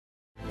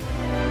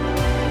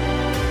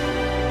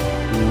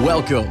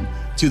Welcome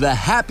to the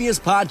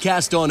happiest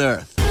podcast on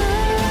earth.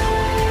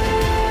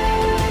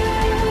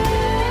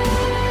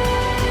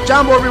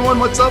 Jumbo, everyone,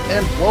 what's up?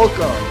 And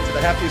welcome to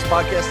the happiest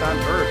podcast on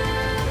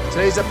earth.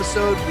 Today's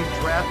episode, we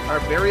draft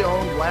our very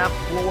own laugh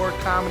floor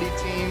comedy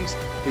teams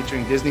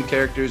featuring Disney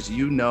characters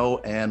you know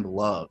and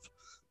love.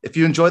 If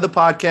you enjoy the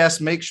podcast,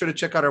 make sure to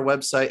check out our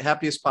website,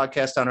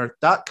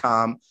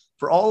 happiestpodcastonearth.com,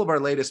 for all of our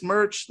latest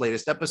merch,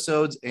 latest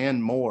episodes,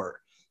 and more.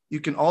 You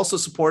can also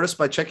support us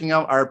by checking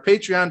out our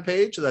Patreon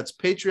page. So that's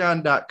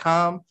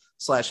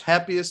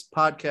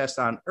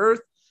patreon.com/happiestpodcastonearth.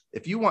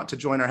 If you want to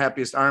join our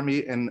happiest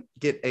army and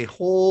get a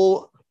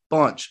whole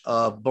bunch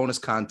of bonus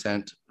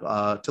content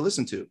to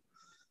listen to.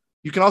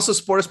 You can also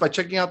support us by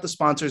checking out the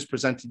sponsors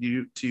presented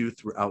to you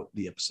throughout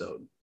the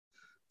episode.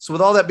 So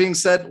with all that being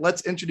said,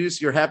 let's introduce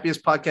your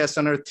happiest podcast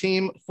on earth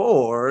team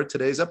for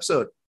today's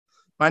episode.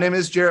 My name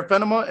is Jarrett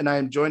Fenema, and I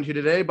am joined here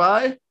today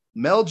by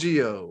Mel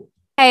Geo.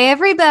 Hey,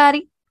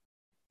 everybody.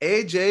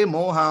 AJ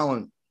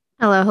Mulholland.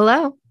 Hello,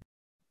 hello.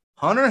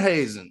 Hunter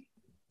Hazen.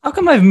 How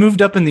come I've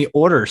moved up in the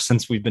order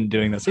since we've been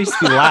doing this? I used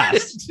to be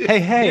last.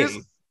 Hey.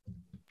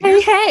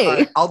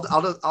 Hey.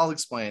 I'll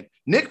explain.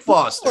 Nick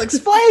Foster. I'll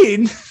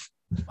explain.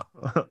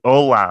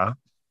 Hola.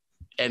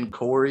 And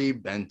Corey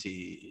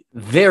Benty.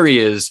 There he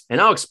is.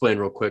 And I'll explain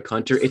real quick,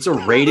 Hunter. It's a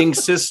rating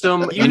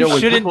system. You know,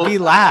 shouldn't be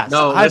last.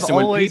 No, I've listen,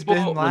 always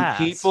been last.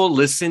 When people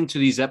listen to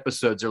these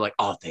episodes, they're like,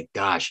 oh, thank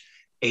gosh.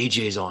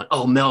 AJ's on.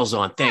 Oh, Mel's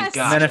on. Thank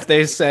God. And then if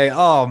they say,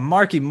 "Oh,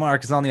 Mark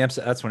is on the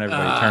episode," that's when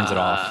everybody turns it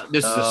off.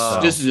 This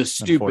is a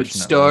stupid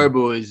Star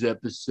Wars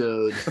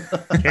episode.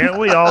 Can't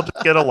we all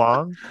just get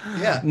along?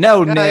 Yeah.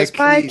 No, Guys, Nick.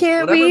 Why please,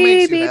 can't whatever we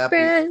makes you be happy.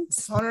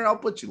 friends? Hunter, I'll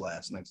put you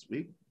last next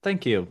week.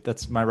 Thank you.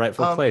 That's my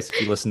rightful place.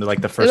 If you listen to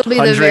like the first It'll be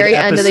 100 the very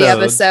end of the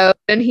episodes. episode,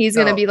 and he's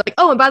going to be like,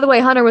 oh, and by the way,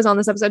 Hunter was on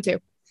this episode too.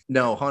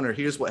 No, Hunter,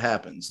 here's what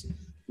happens.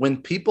 When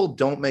people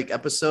don't make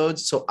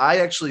episodes, so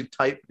I actually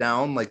type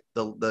down like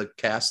the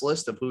cast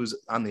list of who's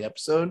on the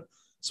episode.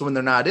 So when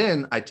they're not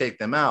in, I take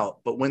them out.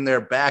 But when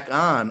they're back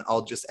on,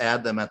 I'll just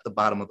add them at the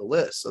bottom of the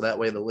list. So that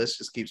way the list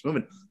just keeps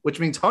moving, which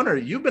means, Hunter,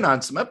 you've been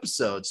on some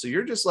episodes. So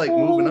you're just like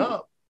moving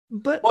up.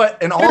 But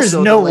And there's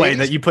also, no the way ladies-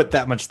 that you put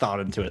that much thought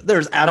into it.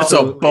 There's That's a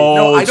absolutely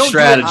bold I don't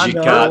strategy, do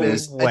it on God.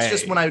 purpose. No It's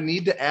just way. when I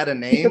need to add a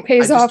name, It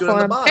pays I just off do it on for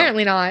the him. bottom.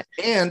 Apparently not.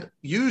 And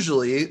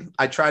usually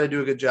I try to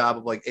do a good job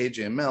of like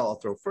AJ and Mel. I'll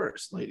throw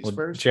first, ladies Well,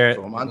 first. Jarrett,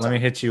 throw 'em on let me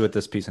top. hit you with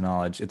this piece of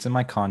knowledge. It's in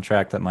my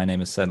contract that my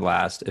name is said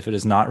last. If it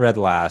is not read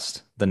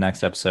last, the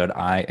next episode,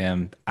 I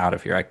am out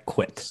of here. I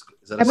quit.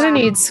 Is that I'm going to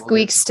a- need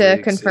Squeaks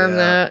to confirm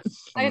that.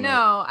 I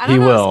know. I He don't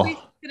know will. if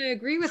Squeak's going to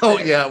agree with Oh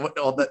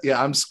it. yeah,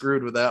 I'm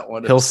screwed with that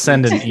one. He'll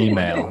send an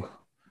email.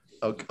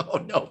 Oh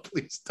no,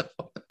 please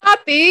don't. Not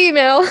the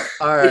email.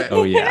 All right,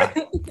 Oh, yeah.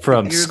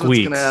 From Here's what's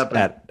Squeaks gonna happen.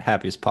 at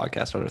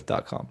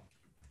happiestpodcastonearth.com.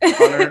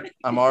 Hunter,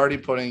 I'm already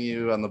putting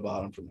you on the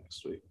bottom for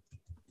next week.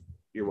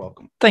 You're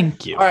welcome.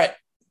 Thank you. All right,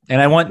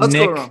 And I want Let's go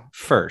Nick around.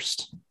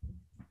 first.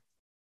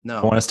 no,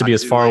 I want us to be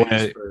as do far ladies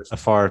away, first.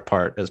 as far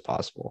apart as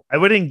possible. I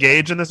would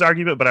engage in this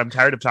argument, but I'm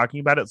tired of talking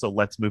about it, so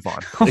let's move on.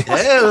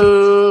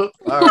 Hello.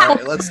 All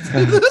right, let's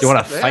do this. You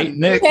wanna Man, fight,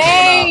 Nick?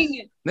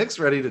 Dang. Nick's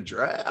ready to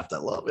draft. I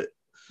love it.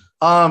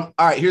 All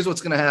right, here's what's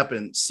going to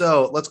happen.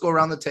 So let's go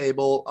around the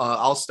table.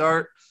 I'll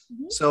start.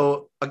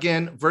 So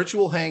again,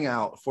 virtual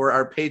hangout for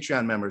our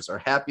Patreon members, our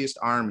happiest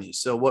army.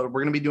 So what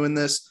we're going to be doing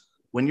this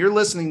when you're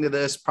listening to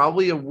this,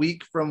 probably a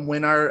week from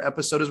when our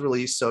episode is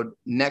released. So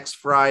next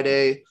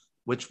Friday,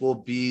 which will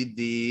be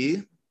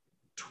the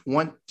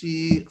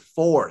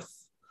 24th,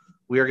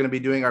 we are going to be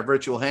doing our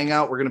virtual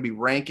hangout. We're going to be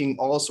ranking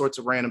all sorts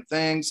of random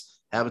things,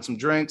 having some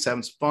drinks,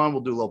 having some fun.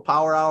 We'll do a little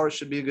power hour.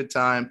 Should be a good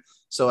time.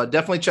 So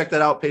definitely check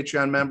that out,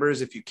 Patreon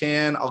members, if you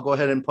can. I'll go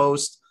ahead and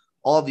post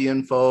all the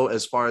info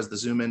as far as the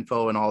Zoom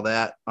info and all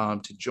that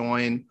to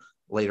join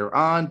later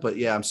on. But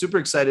yeah, I'm super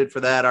excited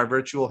for that. Our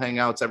virtual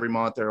hangouts every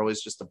month, they're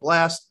always just a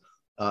blast.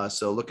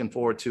 So looking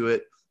forward to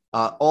it.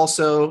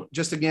 Also,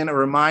 just again, a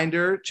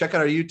reminder, check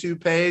out our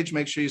YouTube page.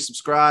 Make sure you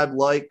subscribe,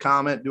 like,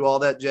 comment, do all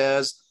that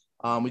jazz.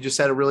 We just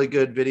had a really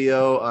good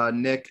video.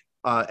 Nick,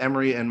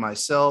 Emery, and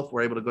myself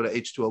were able to go to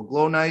H2O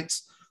Glow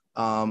Nights.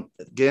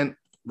 Again,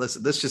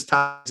 listen, this just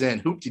ties in.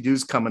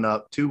 Hoop-de-doo's coming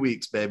up 2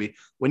 weeks, baby.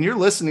 When you're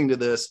listening to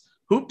this,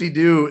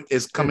 Hoop-de-doo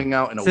is coming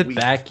out in a Is it week.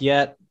 back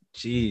yet?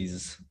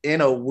 Jeez.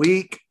 In a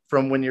week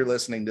from when you're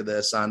listening to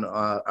this on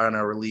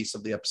our release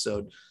of the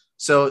episode.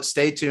 So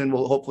stay tuned.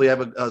 We'll hopefully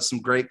have some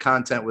great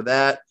content with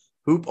that.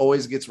 Hoop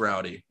always gets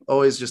rowdy.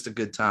 Always just a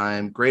good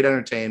time. Great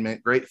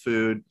entertainment, great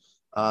food.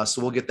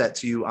 So we'll get that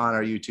to you on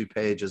our YouTube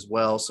page as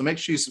well. So make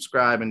sure you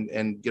subscribe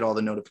and get all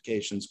the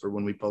notifications for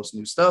when we post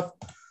new stuff.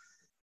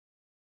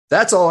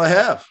 That's all I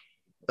have.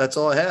 What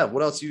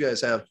else do you guys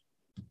have?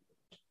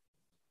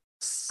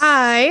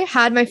 I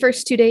had my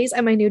first 2 days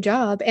at my new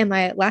job and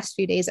my last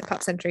few days at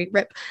Pop Century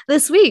RIP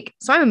this week.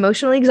 So I'm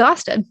emotionally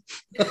exhausted.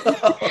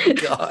 Oh,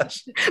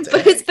 gosh.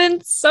 But it's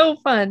been so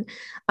fun.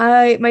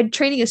 My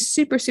training is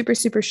super, super,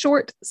 super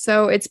short.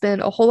 So it's been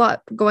a whole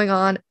lot going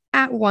on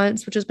at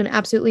once, which has been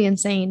absolutely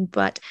insane.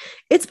 But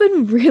it's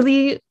been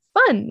really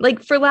fun.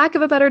 Like, for lack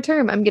of a better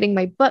term, I'm getting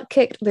my butt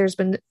kicked. There's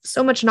been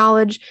so much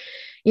knowledge,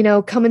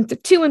 coming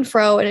to and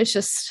fro. And it's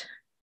just,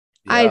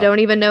 I don't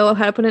even know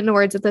how to put it into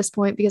words at this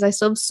point because I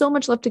still have so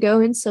much left to go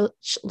in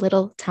such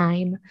little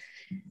time.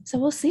 So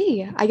we'll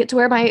see. I get to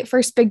wear my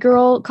first big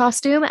girl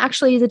costume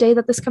actually the day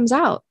that this comes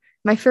out.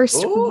 My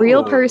first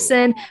real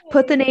person,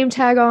 put the name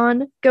tag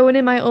on, going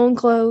in my own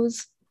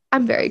clothes.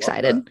 I'm very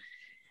excited.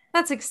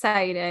 That's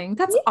exciting.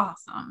 That's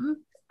awesome.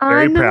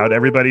 Very proud.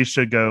 Everybody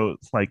should go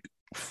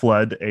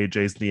flood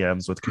AJ's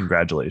DMs with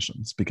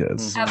congratulations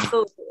because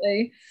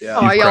absolutely. Yeah.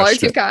 Oh, y'all are crushed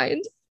too it.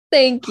 kind.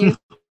 Thank you.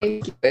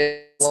 Thank you.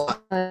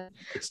 It's I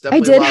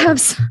definitely did a lot.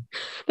 have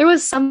there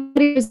was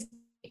somebody in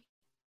the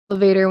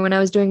elevator when I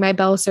was doing my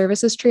Bell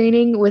Services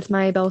training with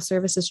my Bell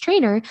Services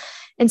trainer,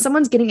 and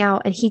someone's getting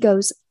out and he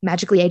goes,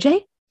 "Magically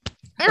AJ?"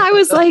 And I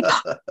was like,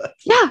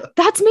 "Yeah,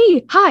 that's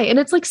me. Hi." And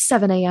it's like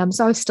 7 a.m.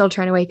 So I was still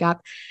trying to wake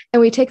up. And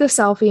we take a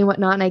selfie and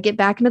whatnot. And I get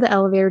back into the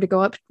elevator to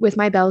go up with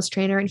my Bell's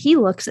trainer. And he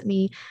looks at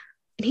me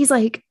and he's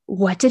like,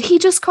 "What did he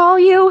just call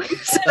you?"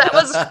 So that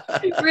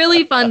was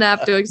really fun to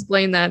have to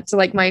explain that to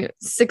like my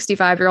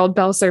 65-year-old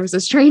Bell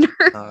Services trainer.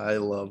 I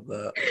love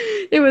that.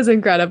 It was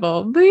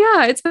incredible. But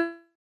yeah, it's been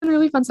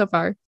really fun so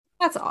far.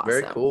 That's awesome.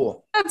 Very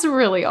cool. That's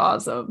really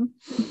awesome.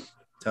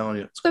 Telling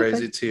you, it's Okay.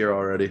 crazy. It's here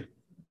already.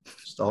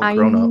 Just all I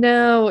grown up.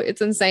 know,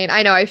 it's insane.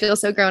 I know, I feel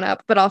so grown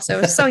up, but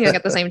also so young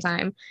at the same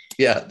time.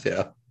 Yeah.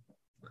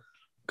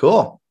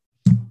 Cool.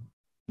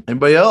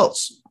 Anybody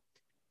else?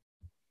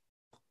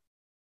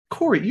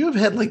 Corey, you have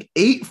had like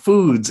 8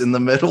 foods in the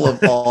middle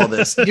of all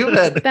this. You've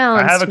had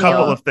Balanced I have a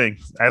couple meal. of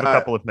things. All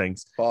right.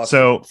 Awesome.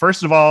 So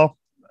first of all,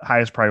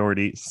 highest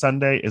priority,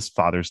 Sunday is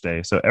Father's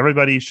Day. So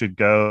everybody should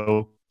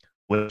go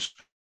wish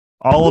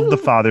all of the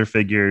father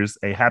figures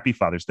a happy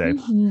Father's Day.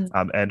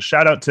 Mhm. And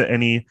shout out to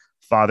any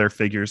father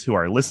figures who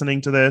are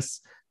listening to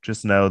this.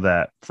 Just know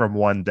that from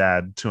one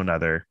dad to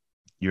another,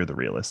 you're the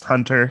realest.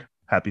 Hunter,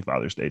 happy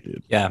Father's Day,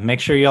 dude. Yeah, make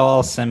sure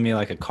y'all send me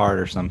like a card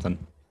or something.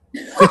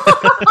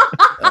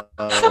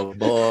 Oh,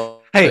 boy.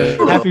 Hey,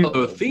 happy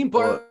theme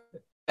park.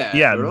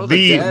 Yeah, bro,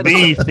 the dad-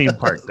 theme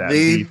park dad.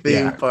 The The-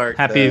 theme yeah. park.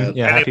 happy dad.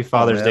 yeah, happy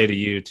Father's man. Day to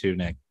you too,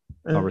 Nick.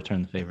 I'll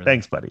return the favor.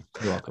 Thanks, buddy.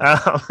 You're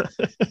welcome.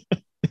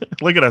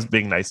 Look at us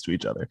being nice to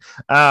each other.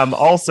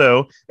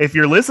 Also, if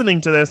you're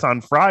listening to this on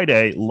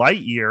Friday,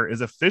 Lightyear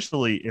is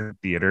officially in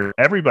theater.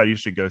 Everybody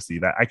should go see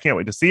that. I can't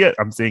wait to see it.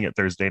 I'm seeing it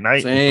Thursday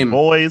night with Same. the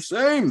boys.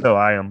 Same. So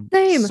I am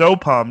Same. so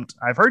pumped.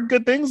 I've heard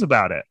good things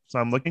about it. So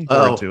I'm looking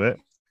forward Oh. to it.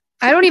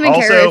 I don't even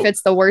care Also- if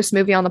it's the worst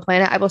movie on the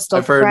planet. I will still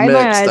I've heard cry my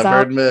mixed. eyes I've out.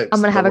 heard mixed.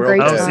 I'm gonna have but a we're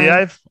great Oh, time. see,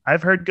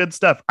 I've heard good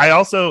stuff.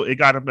 It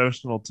got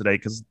emotional today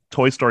because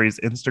Toy Story's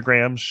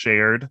Instagram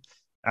shared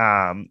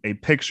a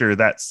picture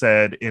that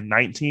said in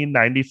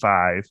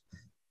 1995,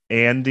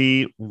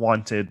 Andy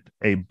wanted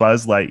a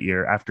Buzz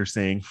Lightyear after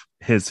seeing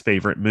his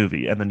favorite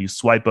movie, and then you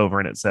swipe over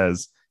and it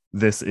says,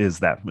 "This is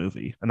that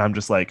movie," and I'm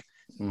just like,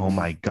 Mm-hmm. "Oh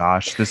my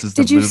gosh, this is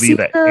the Did you movie see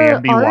that the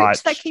Andy art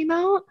watched." that came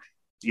out?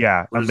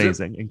 Yeah, What is it?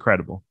 amazing,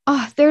 incredible.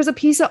 Oh, there's a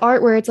piece of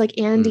art where it's like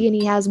Mm. Andy and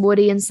he has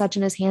Woody and such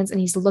in his hands and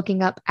he's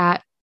looking up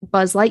at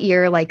Buzz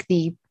Lightyear, like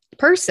the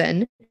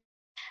person.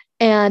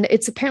 And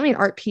it's apparently an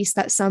art piece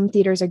that some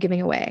theaters are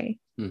giving away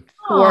for the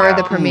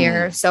Aw.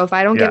 premiere. So if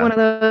I don't get Yeah. one of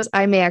those,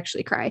 I may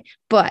actually cry.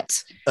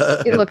 But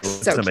it looks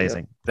It's so cute.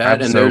 amazing. That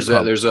I'm and so there's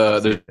pumped. there's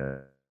a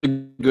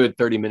good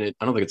 30-minute.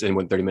 I don't think it's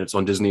anyone 30 minutes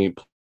on Disney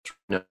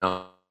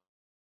now.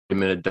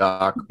 30-minute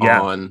doc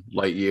Yeah. on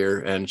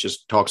Lightyear, and it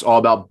just talks all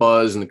about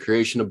Buzz and the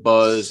creation of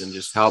Buzz and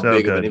just how So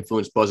big of an good.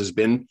 influence Buzz has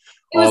been.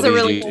 It was all a these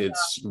really years. cool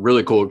It's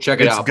really cool.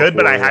 Check it It's out. good,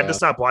 but I before, had to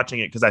stop watching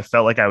it because I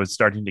felt like I was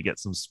starting to get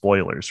some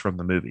spoilers from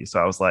the movie. So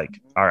I was like,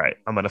 all right,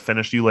 I'm going to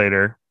finish you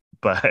later,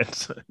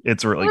 but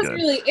it's really good.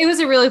 It was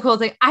a really cool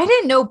thing. I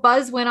didn't know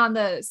Buzz went on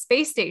the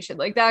space station,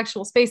 like the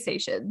actual space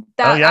station.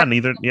 Oh, yeah,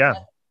 I, yeah.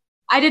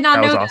 I did not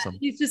That know was that. awesome.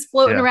 He's just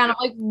floating Yeah. around. I'm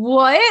like,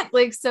 what?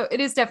 Like, so it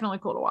is definitely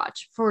cool to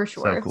watch for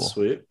sure. cool.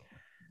 Sweet.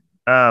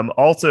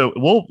 Also,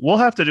 we'll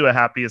have to do a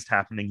happiest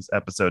happenings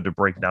episode to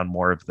break down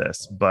more of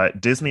this, but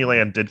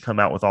Disneyland did come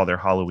out with all their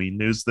Halloween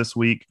news this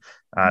week.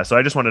 So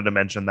I just wanted to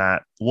mention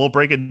that we'll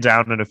break it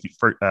down in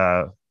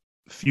a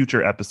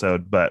future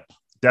episode, but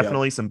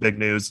definitely some big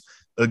news.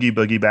 Oogie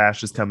Boogie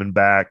Bash is coming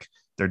back.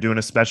 They're doing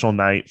a special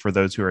night for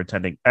those who are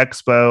attending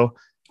Expo.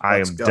 I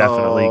Let's am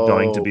definitely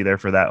going to go. be there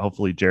for that.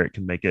 Hopefully Jarrett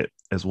can make it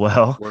as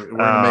well. We're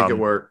gonna make it Um,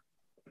 work.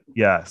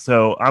 Yeah,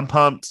 so I'm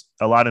pumped.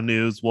 A lot of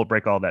news. We'll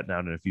break all that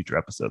down in a future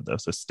episode, though.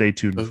 So stay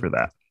tuned for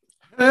that.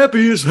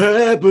 Happiest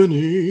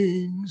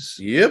happenings.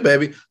 Yeah,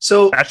 baby.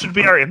 So That should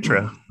be our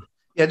intro.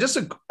 yeah, just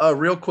a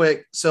real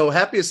quick. So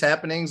happiest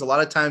happenings. A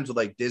lot of times with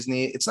like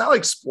Disney, it's not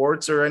like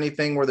sports or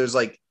anything where there's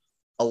like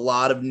a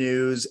lot of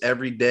news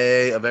every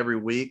day of every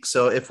week.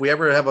 So if we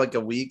ever have like a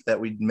week that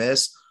we'd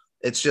miss,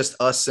 it's just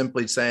us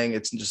simply saying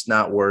it's just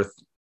not worth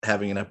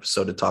having an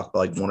episode to talk about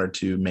like one or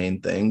two main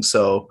things.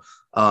 So,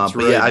 That's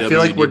but yeah, I feel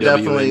like we're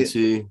definitely,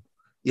 WDWNT.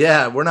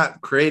 yeah, we're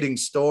not creating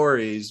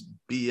stories,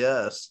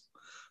 BS,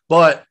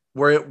 but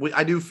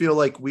I do feel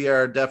like we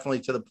are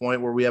definitely to the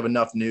point where we have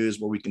enough news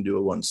where we can do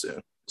a one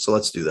soon. So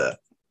let's do that.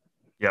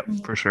 Yep,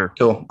 for sure.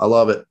 Cool. I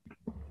love it.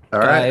 All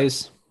right.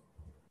 Guys,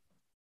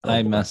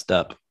 I messed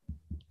up.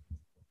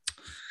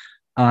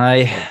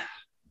 I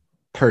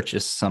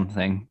purchased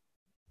something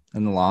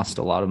and lost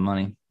a lot of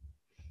money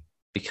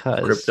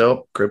because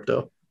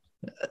Crypto.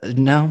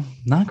 No,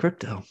 not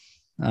crypto.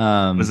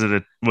 Was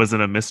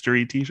it a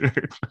mystery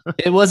T-shirt?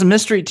 It was a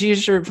mystery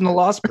T-shirt from the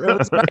Lost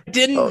Bros, but I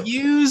didn't Oh.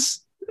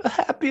 use the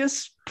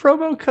happiest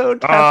promo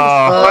code. Oh,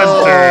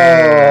 Happiest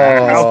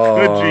Hunter! How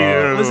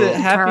could you? Was it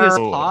happiest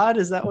Oh. pod?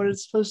 Is that what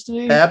it's supposed to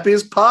be?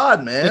 Happiest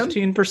pod, man.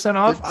 15%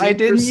 off. I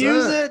didn't 15%.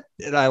 use it,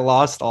 and I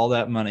lost all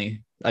that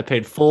money. I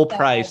paid full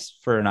price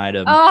for an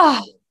item.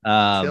 Oh,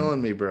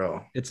 Killing me,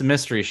 bro. It's a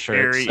mystery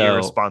shirt. Very so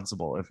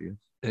irresponsible of you.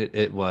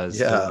 it was.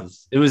 Yeah.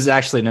 It was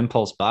actually an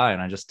impulse buy,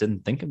 and I just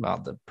didn't think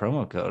about the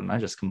promo code, and I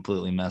just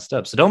completely messed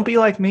up. So don't be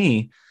like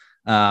me.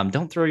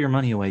 Don't throw your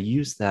money away.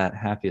 Use that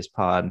happiest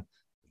pod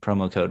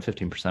promo code,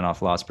 15%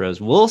 off Lost Bros.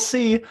 We'll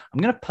see. I'm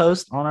going to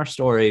post on our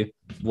story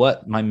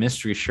what my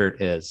mystery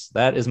shirt is.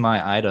 That is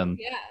my item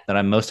yeah. that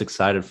I'm most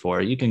excited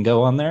for. You can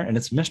go on there and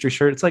it's a mystery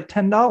shirt. It's like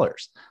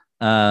 $10.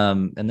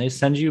 And they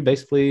send you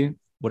basically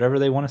whatever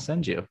they want to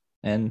send you.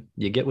 And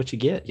you get what you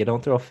get. You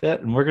don't throw a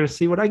fit, and we're going to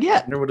see what I I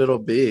get. wonder what it'll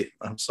be.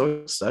 I'm so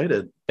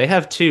excited. They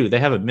have two. They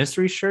have a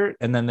mystery shirt,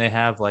 and then they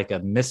have like a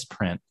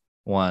misprint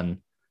one.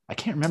 I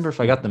can't remember if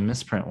I got the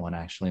misprint one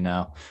actually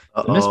now.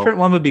 The Uh-oh. misprint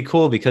one would be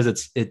cool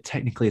because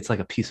technically it's like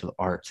a piece of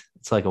art.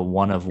 It's like a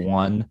one of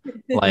one.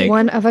 Like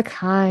One of a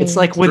kind. it's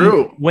like when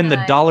True. the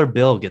Nice. dollar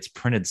bill gets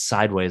printed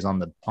sideways on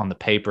the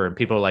paper, and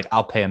people are like,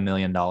 I'll pay $1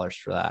 million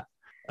for that.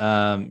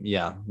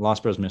 Yeah,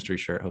 Lost Bros mystery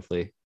shirt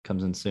hopefully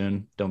comes in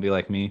soon. Don't be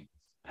like me.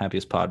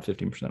 Happiest pod,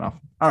 15% off.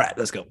 All right,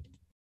 let's go.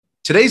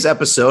 Today's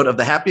episode of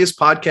the Happiest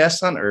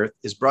Podcast on Earth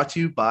is brought to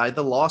you by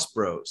the Lost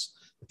Bros.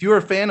 If you are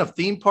a fan of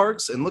theme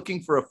parks and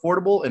looking for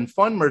affordable and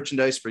fun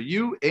merchandise for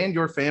you and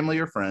your family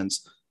or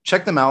friends,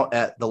 check them out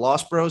at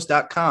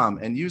thelostbros.com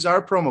and use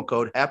our promo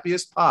code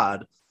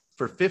HappiestPod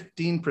for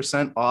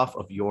 15% off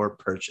of your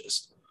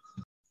purchase.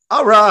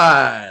 All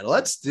right,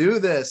 let's do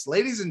this.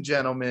 Ladies and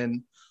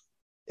gentlemen,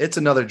 it's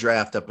another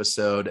draft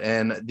episode,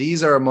 and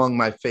these are among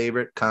my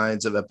favorite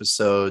kinds of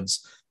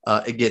episodes.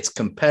 It gets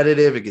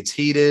competitive. It gets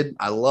heated.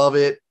 I love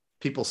it.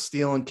 People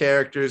stealing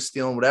characters,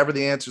 stealing whatever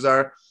the answers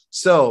are.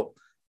 So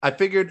I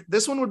figured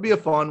this one would be a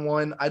fun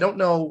one. I don't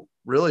know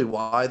really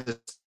why this.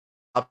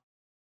 I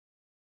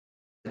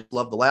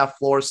love the laugh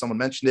floor. Someone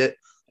mentioned it,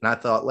 and I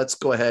thought, let's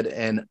go ahead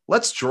and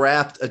let's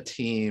draft a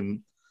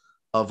team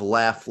of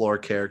laugh floor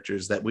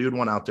characters that we would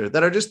want out there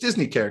that are just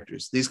Disney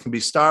characters. These can be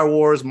Star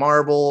Wars,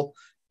 Marvel,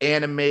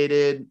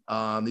 animated.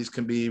 These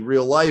can be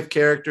real life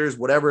characters,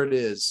 whatever it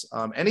is,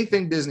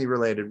 anything Disney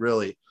related,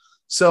 really.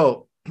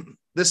 So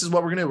this is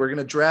what we're going to do. We're going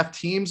to draft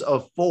teams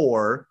of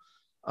 4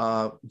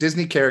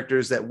 Disney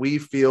characters that we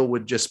feel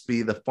would just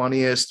be the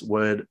funniest,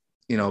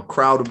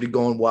 crowd would be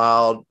going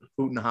wild,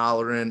 hooting,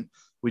 hollering.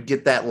 We'd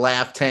get that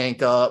laugh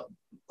tank up.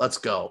 Let's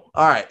go.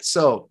 All right.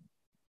 So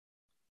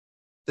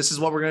this is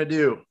what we're going to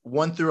do.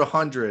 1 through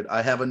 100.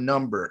 I have a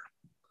number.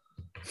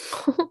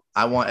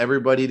 I want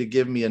everybody to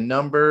give me a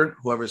number.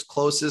 Whoever's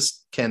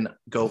closest can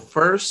go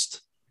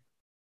first.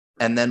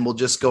 And then we'll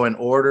just go in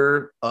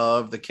order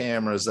of the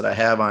cameras that I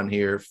have on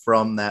here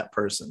from that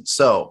person.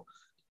 So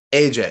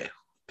AJ,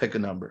 pick a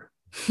number.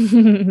 You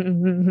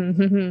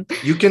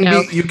can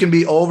No.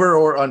 be over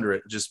or under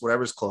it. Just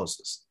whatever's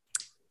closest.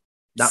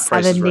 Not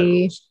prices right 70.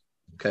 rules.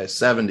 Okay,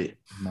 70.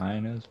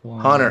 -1.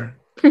 Hunter.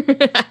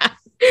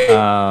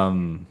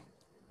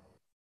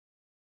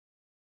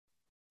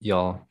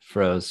 Y'all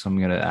froze, so I'm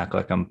gonna act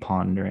like I'm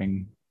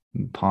pondering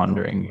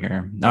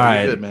here. No, All you're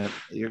right, good, man.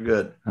 You're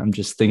good. I'm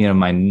just thinking of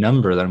my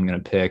number that I'm gonna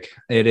pick.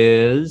 It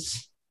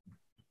is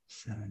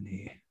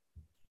 70.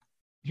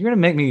 You're gonna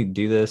make me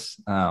do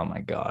this. Oh my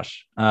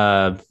gosh.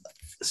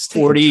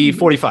 40,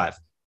 45.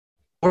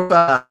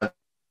 45.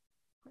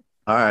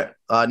 All right.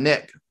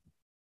 Nick,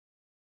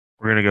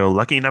 We're gonna go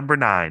lucky number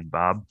 9,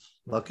 Bob.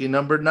 lucky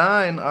number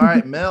 9. All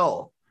right,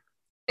 Mel,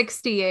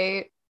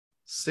 68.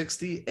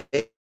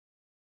 68.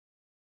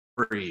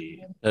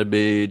 That'd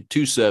be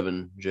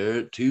 2-7,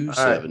 Jared. 2-7.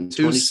 All right,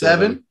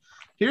 2-7.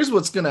 Here's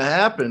what's going to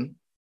happen.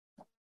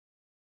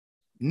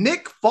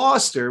 Nick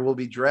Foster will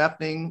be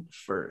drafting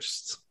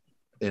first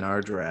in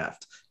our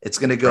draft. It's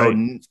going to go.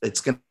 Right.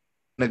 It's going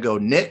to go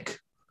Nick,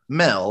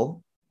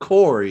 Mel,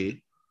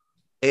 Corey,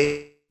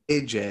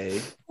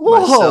 AJ,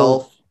 Whoa.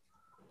 myself,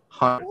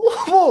 Hunter.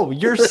 Whoa,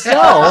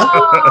 yourself.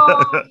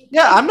 Oh,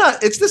 Yeah, I'm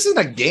not. This isn't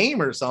a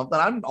game or something.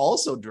 I'm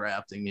also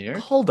drafting here.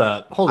 Hold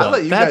up. I'll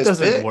let you That guys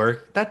doesn't pick.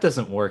 work. That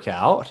doesn't work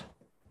out.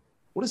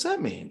 What does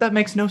that mean? That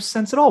makes no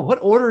sense at all. What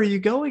order are you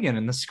going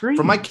in the screen?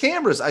 For my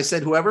cameras, I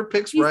said whoever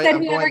picks he right. said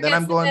I'm whoever going. Then gets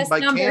I'm the going best by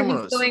number,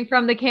 cameras. he's going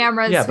from the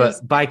cameras. Yeah, who's-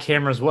 but by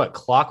cameras, what?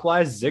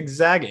 Clockwise,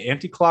 zigzag,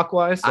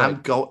 anti-clockwise? I'm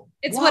Like, going.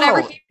 it's Wow.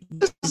 whatever.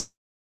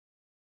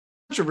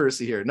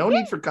 Controversy here. No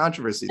need for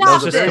controversy. Stop That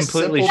was a this. very Just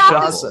completely simple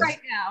Stop shuffle. this process. right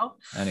now.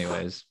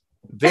 anyways.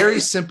 Very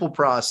simple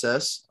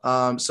process.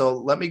 So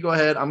let me go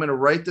ahead. I'm going to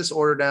write this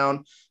order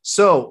down.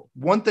 So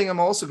one thing I'm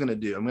also going to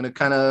do, I'm going to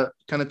kind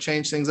of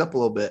change things up a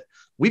little bit.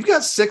 we've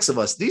got 6 of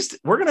us.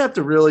 We're gonna have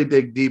to really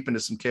dig deep into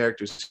some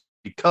characters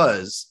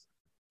because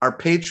our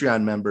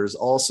Patreon members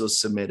also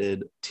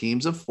submitted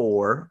teams of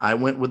 4. I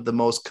went with the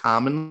most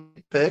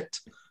commonly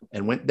picked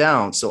and went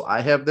down. So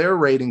I have their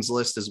ratings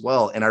list as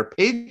well. And our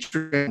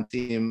Patreon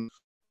team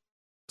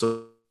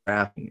so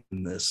drafting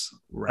in this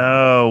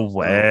round. No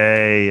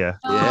way.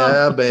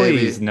 Yeah, baby.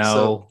 Please, no.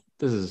 So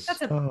this is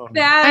That's a Oh.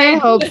 bad. I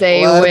hope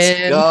they let's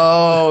win.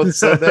 go.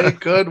 So they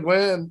could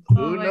win. Oh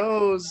Who my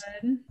knows?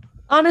 God.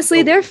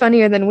 Honestly, they're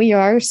funnier than we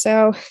are,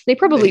 so they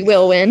probably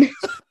will win.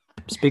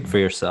 speak for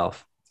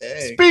yourself.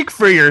 Dang. Speak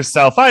for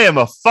yourself. I am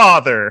a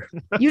father.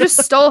 You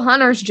just stole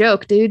Hunter's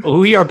joke, dude.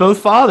 We are both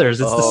fathers.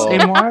 It's the Oh.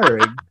 same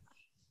wiring.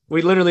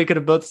 We literally could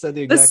have both said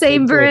the The exact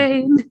same thing.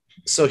 brain.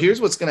 So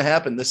here's what's going to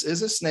happen. This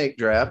is a snake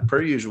draft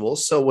per usual.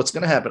 So what's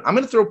going to happen? I'm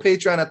going to throw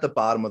Patreon at the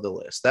bottom of the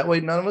list. That way,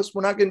 none of us,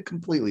 we're not getting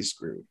completely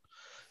screwed.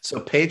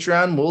 So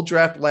Patreon will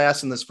draft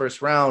last in this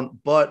first round,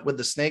 but with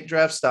the snake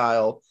draft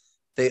style,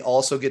 they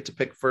also get to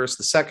pick first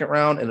the second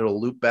round, and it'll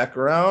loop back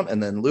around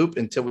and then loop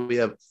until we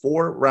have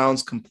 4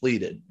 rounds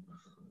completed.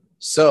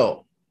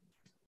 So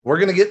we're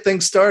going to get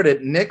things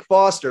started. Nick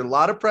Foster, a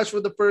lot of pressure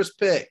with the first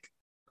pick.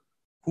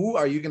 Who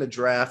are you going to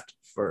draft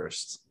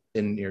first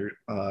in your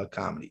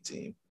comedy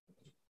team?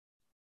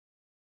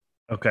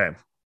 Okay.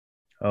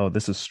 Oh,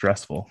 this is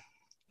stressful.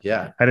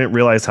 Yeah. I didn't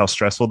realize how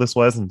stressful this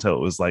was until it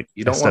was like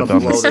You I don't want stepped to on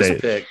the blow this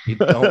stage. pick. You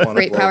don't want to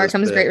Great power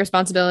comes great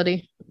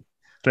responsibility.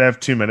 Do I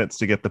have 2 minutes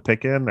to get the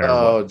pick in? Or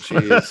Oh, what?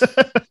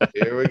 jeez.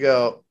 Here we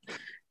go.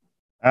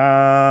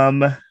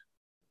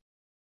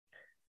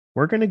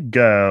 We're gonna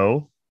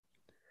go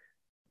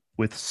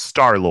with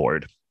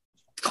Star-Lord.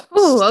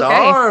 Oh, okay.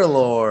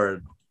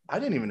 Star-Lord. I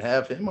didn't even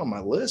have him on my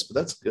list, but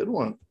that's a good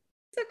one.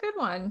 It's a good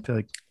one. I feel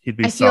like he'd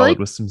be I feel solid like-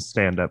 with some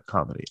stand-up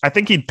comedy. I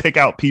think he'd pick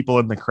out people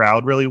in the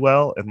crowd really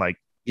well and like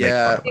make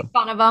Yeah. fun of Make them.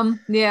 fun of him.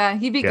 Yeah,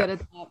 he'd be Yeah. good at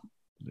that.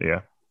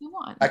 Yeah. Good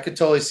one. I could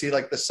totally see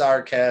like the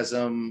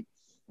sarcasm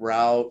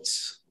route,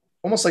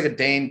 almost like a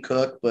Dane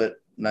Cook, but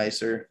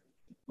nicer.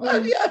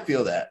 Yeah, I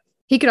feel that.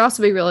 He could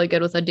also be really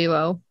good with a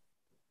duo.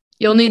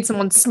 You'll need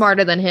someone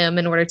smarter than him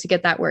in order to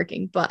get that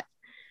working, but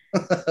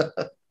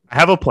I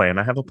have a plan.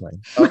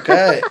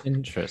 Okay.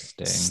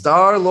 Interesting.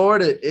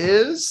 Star-Lord it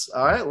is.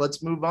 All right,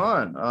 let's move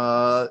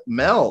on.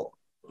 Mel,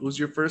 who's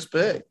your first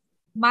pick?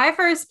 My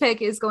first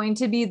pick is going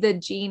to be the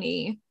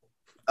genie.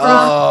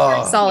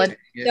 solid.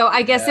 So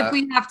I guess Yeah. if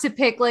we have to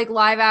pick like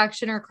live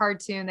action or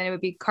cartoon, then it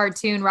would be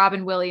cartoon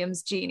Robin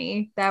Williams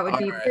genie. That would All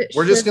be. right.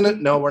 We're just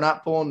gonna we're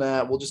not pulling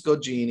that. We'll just go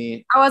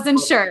Genie. I wasn't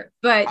sure,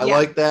 but I yeah.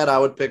 like that. I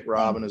would pick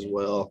Robin as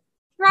well.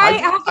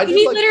 Right. I do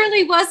He like-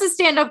 literally was a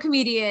stand-up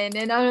comedian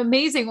and an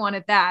amazing one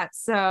at that.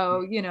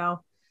 So,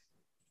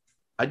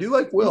 I do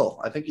like Will.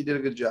 I think he did a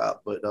good job.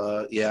 But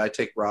yeah, I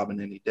take Robin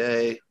any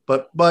day.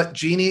 But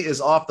Genie is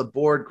off the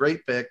board.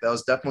 Great pick. That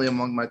was definitely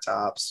among my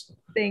tops.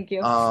 thank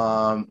you.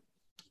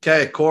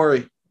 Okay,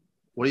 Corey,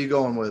 what are you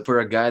going with? For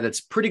a guy that's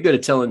pretty good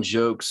at telling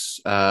jokes,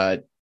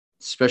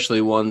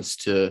 especially ones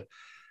to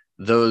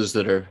those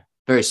that are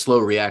very slow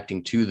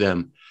reacting to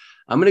them,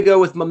 I'm going to go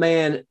with my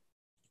man,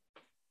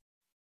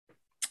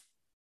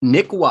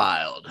 Nick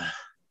Wilde.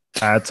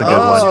 That's a good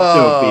one.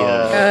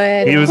 Zootopia.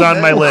 Good. He was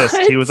on my What? list.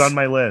 He was on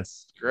my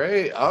list.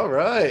 Great. All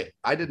right.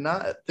 I did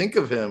not think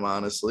of him,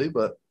 honestly,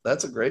 but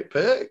that's a great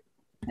pick.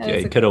 That Yeah,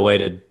 is you a could have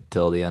waited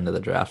till the end of the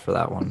draft for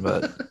that one,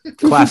 but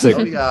classic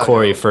Oh, yeah,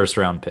 Corey no. first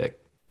round pick.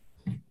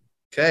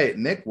 Okay,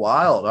 Nick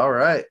Wilde. All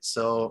right.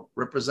 So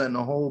representing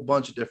a whole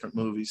bunch of different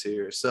movies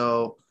here.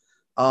 So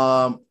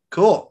cool.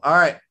 All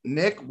right.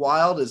 Nick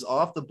Wilde is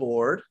off the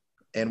board,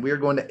 and we are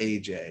going to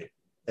AJ.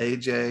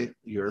 AJ,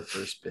 your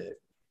first pick.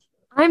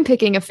 I'm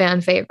picking a fan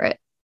favorite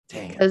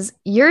Dang it. because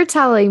you're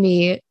telling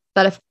me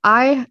that if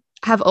I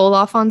have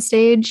Olaf on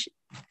stage,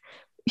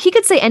 he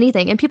could say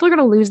anything and people are going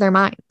to lose their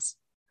minds.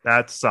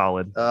 That's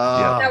solid.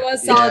 That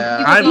was solid.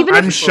 Yeah. I'm, even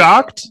I'm if-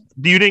 shocked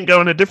you didn't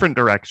go in a different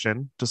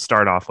direction to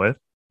start off with,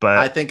 but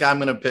I think I'm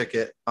gonna pick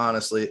it,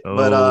 honestly. Oh,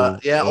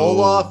 But yeah, oh.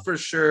 Olaf for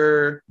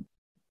sure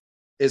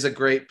is a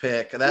great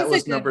pick. That He's a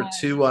was good number one.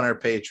 2 on our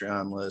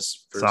Patreon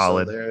list.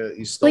 Solid. So there,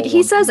 you stole Like he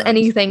one says from that.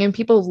 anything and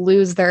people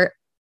lose their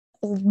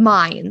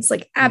minds,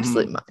 like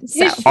absolute minds.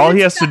 So. His All he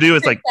has to do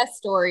is, like- success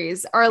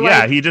stories are like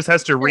yeah, he just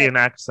has to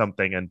reenact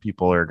something and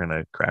people are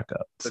gonna crack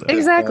up. So. Good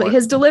Exactly. point.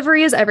 His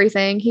delivery is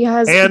everything. He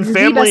has And the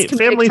family best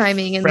comedic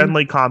timing and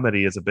friendly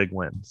comedy is a big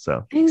win.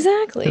 So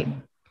exactly.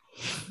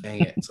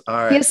 Dang it. All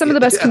right. He has some of the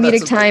best Yeah, that's comedic a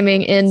big-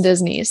 timing in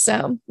Disney.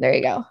 So there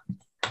you go.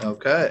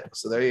 Okay,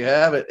 so there you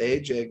have it.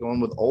 AJ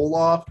going with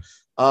Olaf.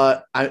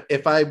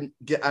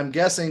 I'm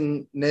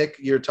guessing, Nick,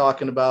 you're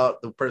talking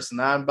about the person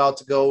I'm about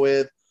to go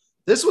with.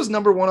 This was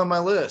number 1 on my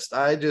list.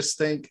 I just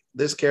think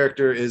this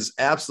character is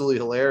absolutely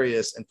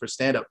hilarious, and for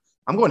stand-up,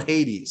 I'm going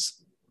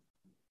Hades.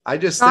 I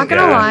just Not think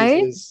gonna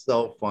Hades lie. is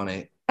so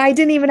funny. I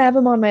didn't even have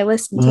him on my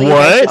list until you What?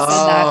 guys just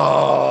said that.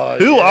 Oh,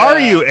 who yeah. are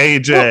you,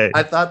 AJ?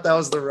 I thought that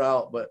was the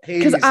route, but Hades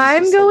Because is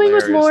I'm just going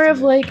with hilarious more to of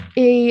me. like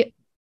a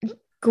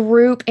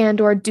group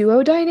and or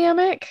duo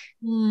dynamic.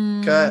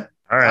 hmm. Okay.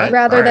 All right.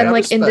 rather all right, than I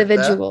like respect that.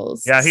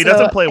 individuals. Yeah, he So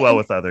doesn't play I well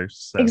think- with others.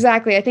 So.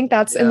 Exactly. I think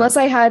that's Yeah. unless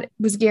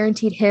was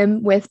guaranteed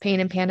him with Pain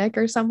and Panic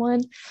or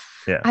someone.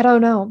 Yeah. I don't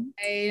know.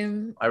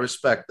 I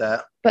respect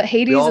that. But We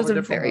Hades all is have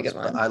a different very ones,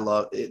 good but one. I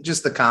love it.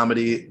 Just the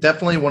comedy.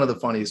 Definitely one of the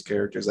funniest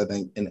characters, I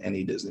think, in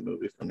any Disney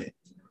movie for me.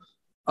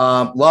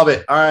 Love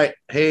it. All right.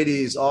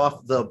 Hades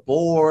off the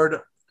board.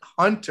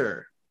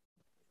 Hunter.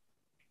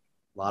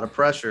 A lot of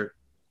pressure.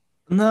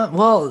 No,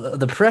 well,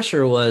 the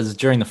pressure was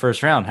during the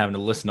first round having to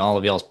listen to all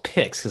of y'all's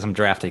picks because I'm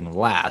drafting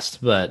last.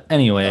 But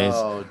anyways,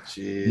 Oh,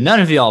 geez. none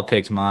of y'all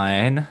picked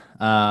mine.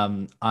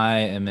 I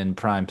am in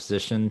prime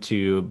position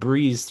to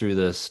breeze through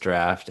this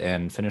draft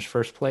and finish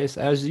first place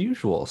as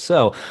usual.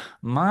 So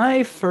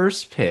my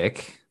first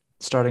pick,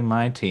 starting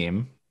my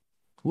team,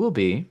 will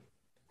be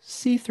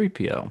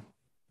C-3PO.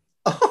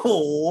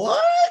 Oh,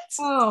 what?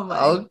 Oh my.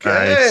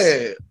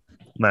 Okay.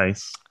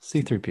 Nice.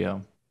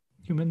 C-3PO.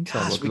 Human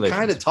Gosh, civil we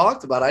kind of relations.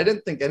 talked about it. I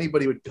didn't think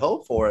anybody would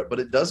go for it, but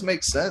it does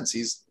make sense.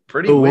 He's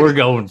pretty But we're witty.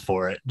 going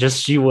for it.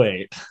 Just you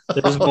wait.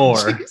 There's Oh, more.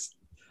 jeez.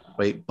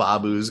 Wait,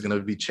 Babu's gonna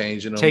be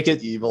changing him Take to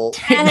it. evil.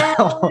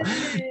 No.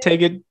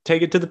 Take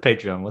it to the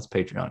Patreon. What's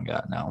Patreon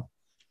got now?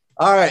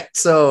 All right,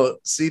 so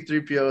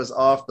C-3PO is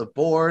off the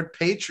board.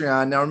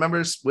 Patreon. Now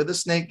remember, with the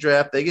snake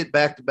draft, they get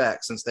back to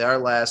back since they are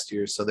last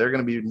year, so they're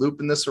going to be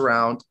looping this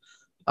around.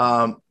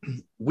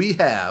 We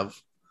have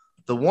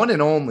the one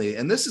and only,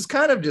 and this is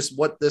kind of just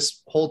what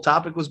this whole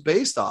topic was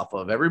based off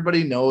of.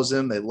 Everybody knows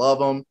him, they love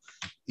him.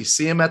 You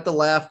see him at the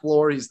laugh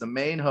floor. He's the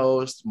main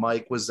host,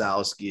 Mike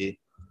Wazowski.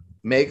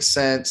 Makes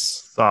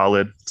sense.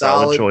 Solid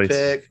choice.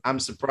 Pick. I'm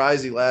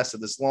surprised he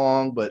lasted this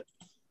long, but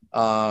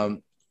I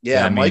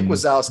Mike mean,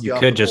 Wazowski. You off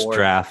could the just board.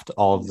 draft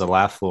all of the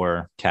Laugh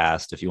Floor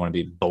cast if you want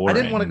to be boring. I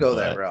didn't want to go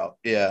that but- route.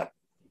 Yeah.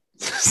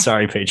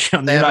 Sorry,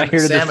 Patreon. You're not here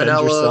to defend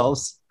Salmonella.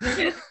 yourselves. What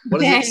is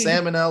Dang. it?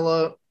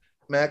 Salmonella,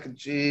 mac and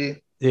cheese.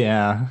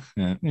 Yeah.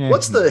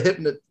 What's the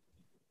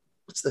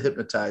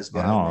hypnotized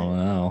I guy? don't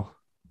know.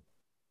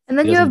 And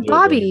then He you doesn't have do it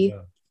very Bobby.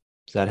 well.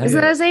 Is that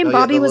Isn't that his name? Oh, yeah,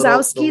 Bobby the little-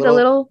 Wazowski, the the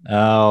little,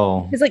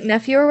 Oh. his like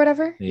nephew or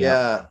whatever. Yeah.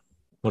 Yeah.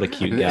 What a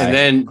cute And guy.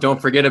 then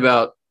don't forget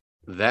about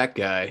that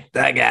guy.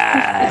 that guy.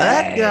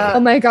 That guy. Oh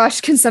my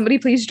gosh, can somebody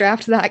please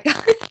draft that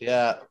guy?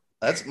 Yeah.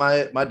 That's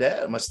my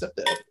dad, my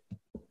stepdad.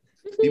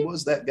 He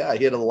was that guy.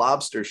 He had a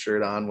lobster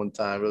shirt on one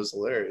time. It was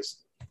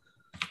hilarious.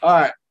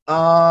 All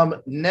right.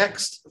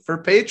 Next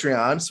for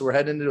Patreon. So we're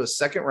heading into a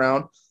second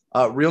round.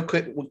 Real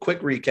quick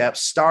recap.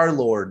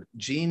 Star-Lord,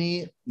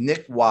 Genie,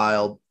 Nick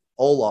Wilde,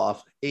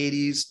 Olaf,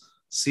 Hades,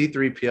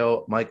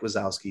 C-3PO, Mike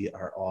Wazowski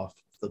are off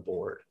the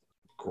board.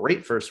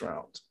 Great first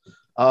round.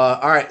 All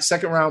right,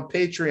 second round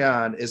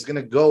Patreon is going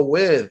to go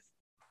with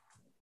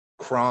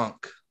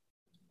Kronk.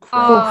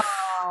 Oh.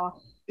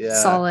 Yeah,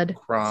 Solid.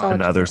 Kronk. Solid.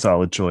 Another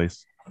solid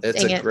choice.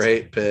 It's Dang a it.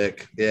 great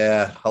pick.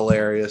 Yeah,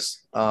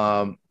 hilarious.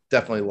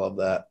 Definitely love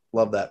that.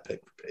 Love that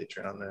pick for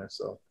Patreon there.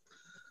 So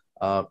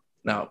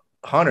now,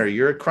 Hunter,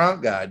 you're a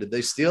Kronk guy. Did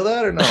they steal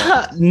that or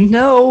no?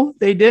 No,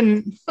 they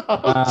didn't. Oh,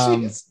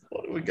 Um, jeez.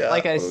 What do we got?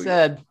 Like I What do we got?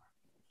 said,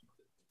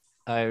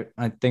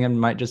 I think I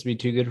might just be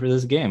too good for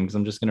this game because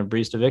I'm just going to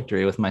breeze to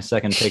victory with my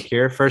second pick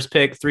here. First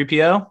pick,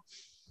 3PO.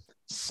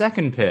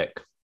 Second pick,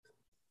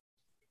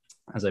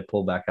 as I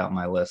pull back out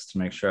my list to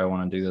make sure I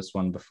want to do this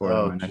one before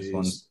Oh, my next jeez.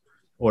 one.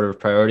 Order of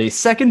priority.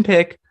 Second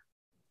pick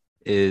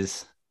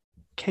is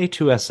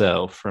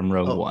K2SO from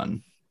Rogue Oh.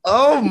 One.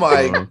 Oh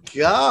my Oh.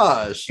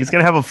 gosh. He's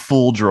gonna have a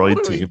full droid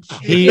What do we- team.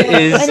 He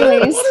is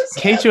Anyways. What is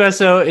that?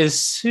 K2SO is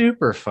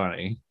super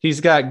funny. He's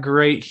got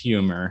great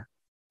humor.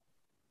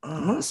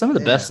 Oh, Some of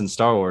the man. best in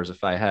Star Wars,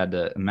 if I had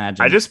to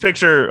imagine. I just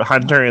picture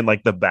Hunter in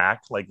like the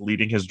back, like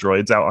leading his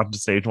droids out onto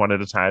stage one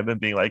at a time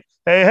and being like,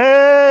 "Hey,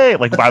 hey!"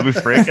 like Babu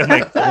Frick, and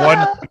like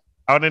one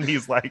out, and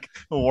he's like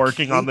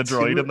working on the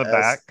droid in the K2S.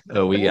 back.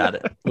 Oh, we got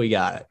it. We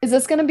got it. Is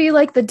this going to be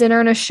like the dinner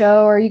and a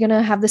show? Or are you going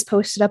to have this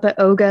posted up at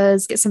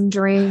Oga's, get some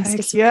drinks, Heck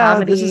get some yeah,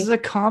 comedy? this is a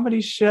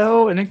comedy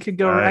show, and it could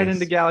go right Nice.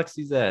 into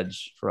Galaxy's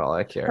Edge for all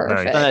I care.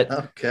 Perfect. But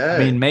Okay. I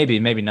mean,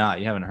 maybe not.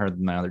 You haven't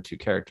heard my other two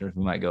characters.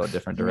 We might go a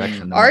different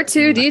direction. than-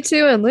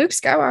 R2D2 and Luke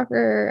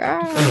Skywalker.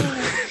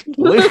 Ah.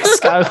 Luke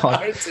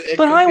Skywalker. It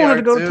But could I be wanted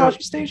to go to R2.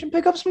 Tosche Station and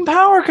pick up some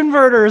power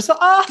converters.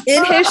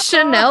 In his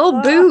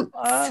Chanel boots.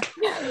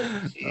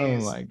 Oh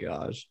my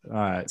gosh. All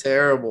right.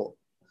 Terrible.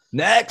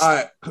 Next. All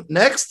right.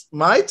 Next,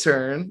 my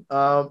turn.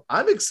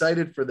 I'm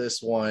excited for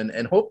this one,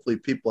 and hopefully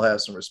people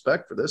have some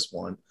respect for this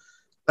one.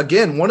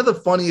 Again, one of the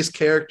funniest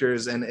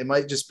characters, and it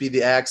might just be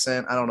the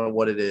accent. I don't know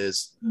what it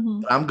is.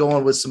 Mhm. But I'm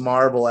going with some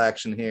Marvel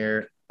action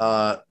here.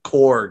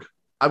 Korg.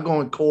 I'm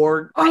going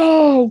Korg.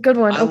 Oh, good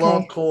one. I Okay.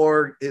 love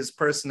Korg. His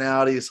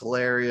personality is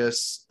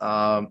hilarious.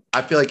 I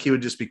feel like he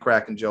would just be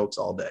cracking jokes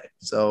all day.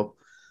 So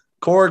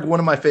Korg, one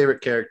of my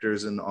favorite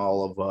characters in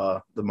all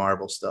of the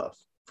Marvel stuff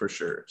for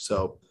sure.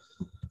 So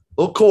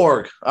little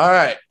Korg. All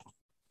right.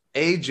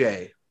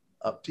 AJ,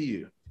 up to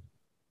you.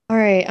 All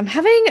right.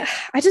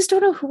 I just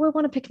don't know who I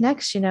want to pick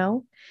next,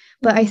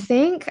 but I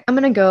think I'm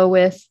going to go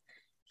with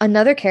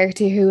another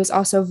character who is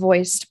also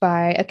voiced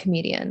by a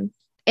comedian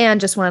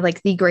and just one of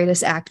like the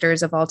greatest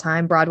actors of all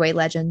time, Broadway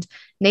legend,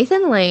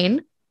 Nathan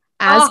Lane.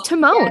 as Oh,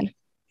 Timon.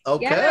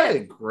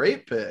 Okay,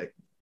 great pick.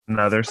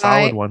 Another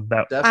solid I- one.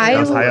 That Definitely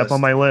was on the high up on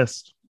list. my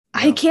list.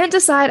 I Yeah. can't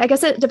decide. I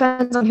guess it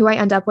depends on who I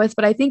end up with,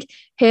 but I think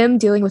him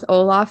dealing with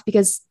Olaf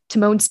because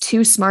Timon's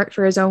too smart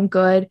for his own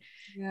good.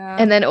 Yeah.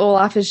 And then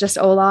Olaf is just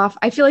Olaf.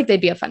 I feel like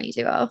they'd be a funny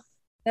duo.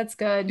 That's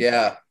good.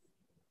 Yeah.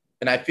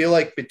 And I feel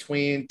like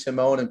between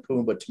Timon and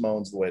Pumbaa,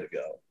 Timon's the way to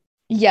go.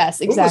 Yes,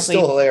 Pumbaa's exactly.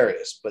 still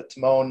hilarious, but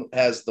Timon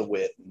has the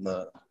wit and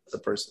the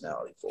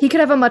personality for He it. could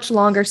have a much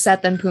longer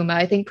set than Pumbaa.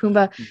 I think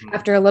Pumbaa, Mhm.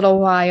 after a little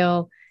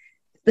while,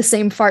 the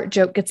same fart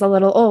joke gets a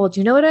little old.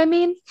 You know what I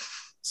mean?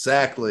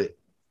 Exactly.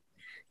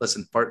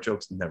 Listen, fart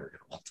jokes never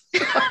get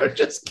old. I'm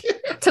just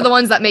kidding. To the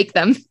ones that make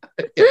them.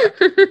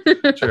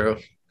 True.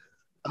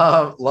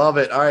 Love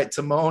it. All right,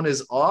 Timon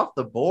is off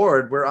the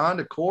board. We're on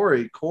to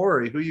Corey.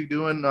 Corey, who you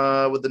doing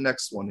with the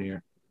next one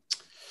here?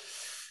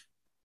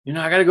 You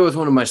know, I got to go with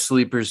one of my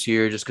sleepers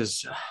here just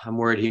because I'm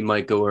worried he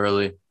might go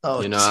early.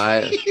 Oh, You know,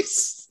 I-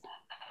 jeez.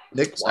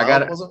 Nick I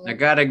Wilde wasn't I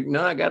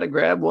gotta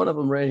grab one of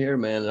them right here,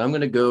 man. And I'm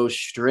gonna go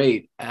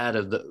straight out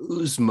of the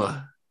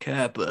Uzma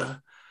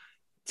Kappa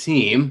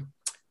team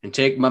and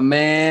take my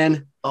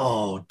man,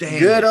 Oh, dang.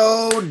 good it.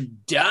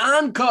 old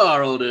Don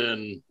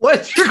Carlton.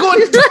 What? You're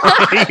going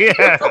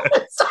Yeah.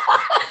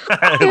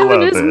 I Him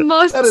love and his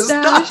it. That is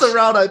not mustache. the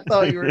route I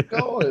thought you were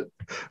going.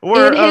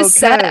 We're In his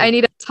set, okay. I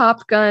need a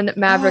Top Gun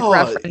Maverick Oh.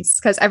 reference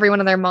because everyone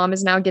and their mom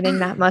is now getting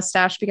that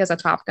mustache because of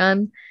Top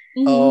Gun.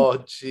 Oh,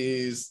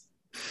 jeez.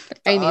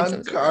 I need Don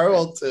some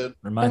Carlton.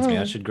 Reminds me,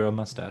 I Oh. should grow a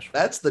mustache.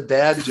 That's the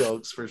dad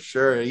jokes for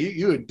sure.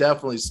 You would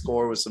definitely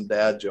score with some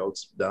dad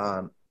jokes,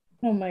 Don.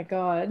 Oh my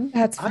god.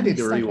 That's I need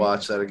to funny.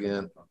 rewatch that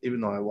again, even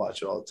though I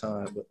watch it all the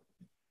time. But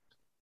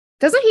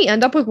Doesn't he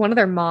end up with one of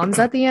their moms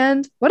at the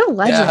end? What a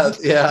legend.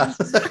 yeah.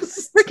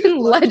 Freaking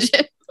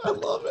legend. I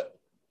love it.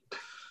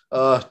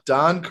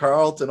 Don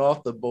Carlton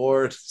off the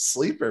board,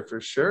 sleeper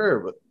for sure,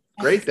 but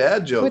great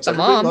dad jokes. With the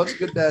Everybody mom. loves a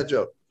good dad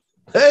joke.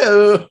 Hey,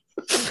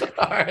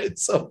 all right.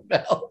 So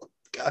Mel,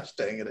 gosh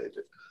dang it, AJ.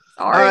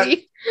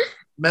 Sorry.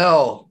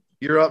 Mel,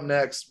 you're up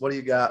next. What do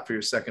you got for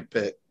your second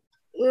pick?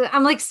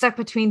 I'm like stuck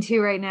between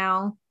two right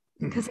now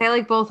because I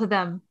like both of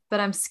them, but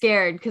I'm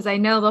scared because I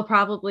know they'll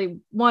probably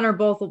one or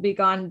both will be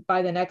gone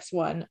by the next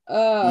one.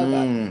 Oh,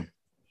 God. Mm.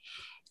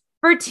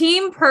 For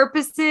team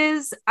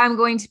purposes, I'm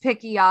going to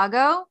pick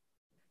Iago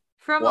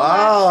from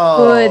Aladdin. Wow.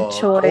 Good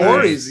choice.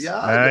 Corey's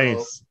Iago.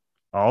 Nice.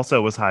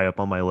 Also was high up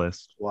on my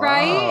list. Wow.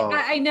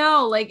 Right? I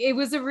know, like it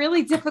was a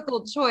really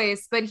difficult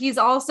choice, but he's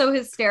also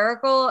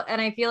hysterical, and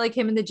I feel like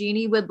him and the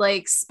genie would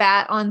like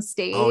spat on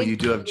stage. Oh, you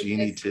do have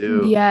Genie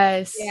too.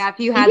 Yes. Yeah, if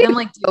you He had need them a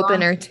like do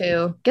opener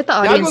too. Get the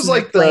audience. Iago's in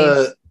their like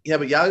place.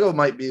 but Iago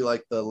might be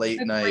like the late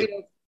on- night,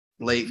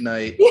 late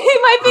night. He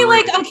might be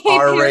like, okay,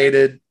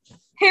 R-rated.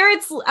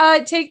 parents,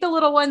 take the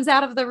little ones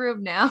out of the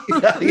room now.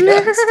 yeah,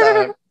 it's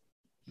time.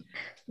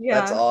 Yeah.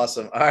 That's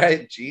awesome. All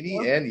right,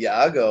 Genie and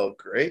Iago,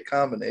 great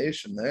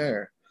combination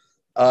there.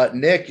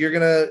 Nick, you're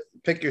gonna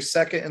pick your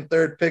second and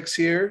third picks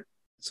here,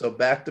 so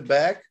back to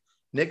back.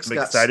 Nick's I'm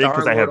got excited 'cause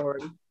I Star-Lord have-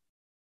 already.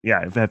 Yeah,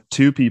 I have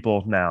two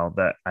people now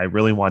that I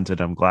really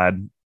wanted. I'm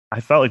glad. I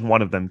felt like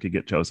one of them could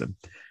get chosen.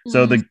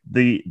 So Mhm.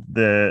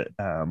 the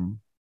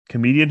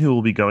comedian who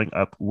will be going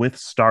up with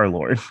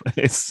Star-Lord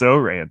is so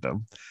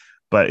random,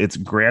 but it's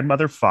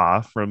grandmother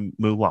Fa from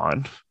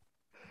Mulan.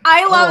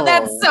 I love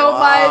that so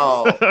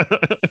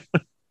much.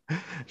 much.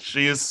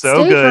 She is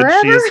so Stay good.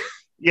 She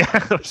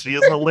forever? is she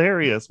is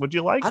hilarious. Would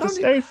you like I to don't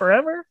stay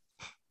forever?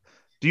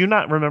 Do you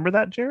not remember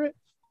that, Jarrett?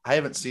 I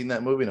haven't seen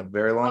that movie in a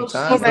very long Oh,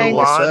 time. she's I'm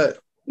all Mulan. set.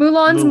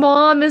 Mulan's Mul-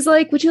 mom is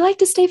like, "Would you like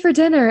to stay for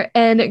dinner?"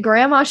 And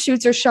grandma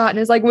shoots her shot and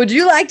is like, "Would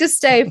you like to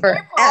stay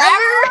forever?"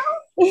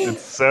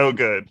 It's so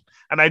good.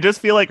 And I just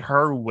feel like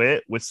her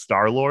wit with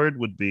Star-Lord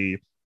would be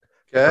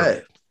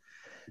Okay.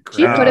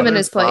 She put him in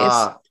his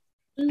place.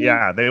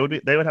 yeah, they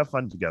would have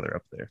fun together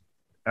up there.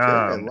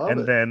 I love And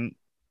it. then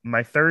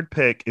my third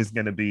pick is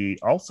going to be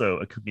also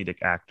a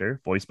comedic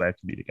actor, voiced by a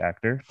comedic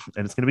actor,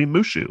 and it's going to be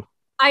Mushu.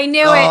 I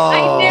knew it.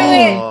 I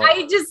knew it. Oh.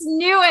 I just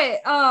knew it.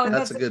 Oh,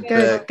 That's a good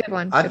Good, pick. good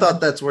one. I good thought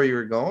one. that's where you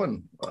were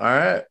going. All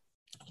right. that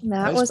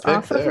nice was pick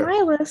off there. of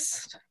my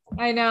list.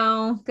 I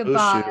know. Mushu.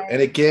 Goodbye.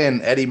 And again,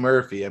 Eddie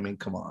Murphy. I mean,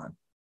 come on.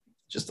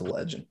 Just a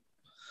legend.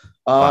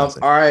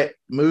 Classic. All right.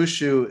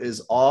 Mushu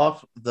is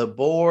off the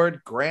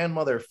board.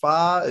 Grandmother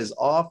Fa is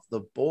off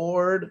the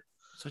board.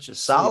 Such a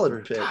Solid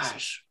sleeper. picks.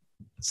 Gosh.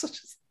 Such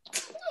a...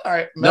 All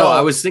right. No, Mel.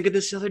 I was thinking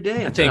this the other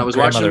day. think I was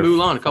watching Grandmother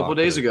Mulan a couple Falk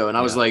days would- ago, and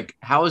I was yeah. like,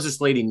 "How has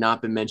this lady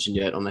not been mentioned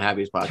yet on the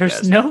Happiest Podcast?"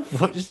 There's no.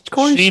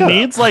 Corey, She shut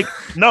needs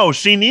up.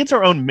 she needs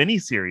her own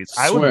miniseries.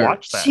 I would Swear.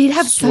 watch that. She'd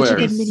have such a Swear.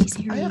 good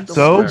I have miniseries. to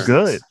So watch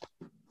good. this.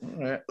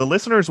 All right. The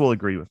listeners will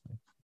agree with me.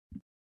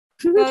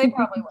 No, they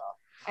probably will.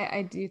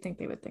 I do think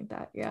they would think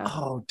that. Yeah.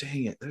 Oh,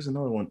 dang it. There's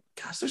another one.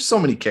 Gosh, there's so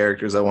many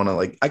characters I want to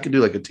like. I could do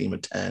like a team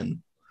of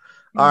 10.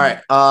 All right.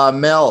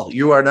 Mel,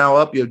 you are now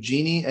up. You have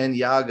Genie and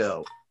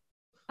Iago.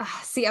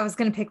 See, I was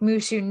gonna pick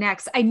Mushu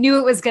next. I knew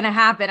it was gonna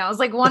happen. I was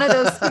like, one of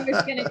those two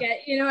is gonna get.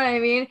 You know what I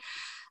mean?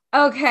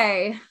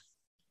 Okay.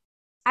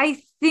 I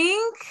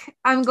think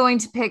I'm going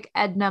to pick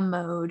Edna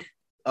Mode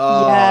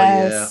Oh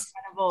Yes.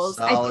 Incredibles.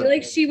 I Solid. feel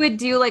like she would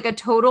do like a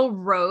total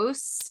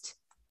roast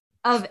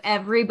of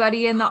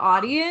everybody in the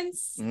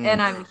audience,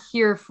 and I'm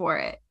here for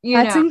it.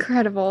 That's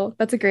incredible.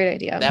 That's a great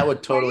idea. That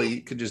would totally,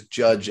 you could just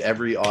judge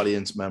every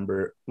audience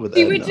member with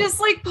She Edna. would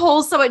just like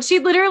pull someone.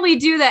 She'd literally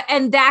do that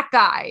and that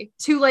guy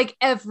to like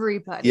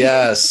everybody.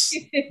 Yes.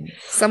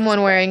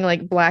 Someone wearing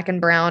like black and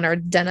brown or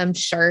denim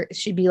shirt,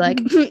 she'd be like,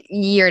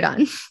 "You're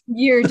done."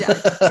 You're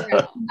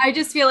done. I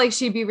just feel like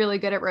she'd be really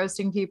good at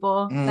roasting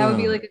people. That would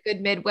be like a good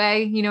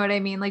midway. You know what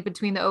I mean? Like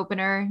between the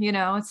opener,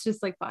 it's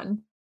just like fun.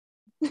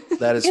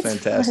 That is It's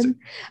fantastic. fun.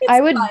 I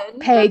would fun.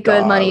 pay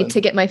good money Darling. to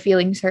get my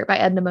feelings hurt by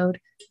Edna Mode.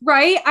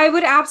 Right? I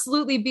would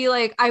absolutely be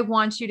like, I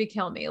want you to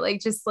kill me.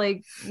 Like, just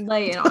like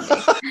lay it on me.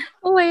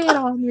 Lay it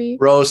on me.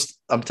 Roast.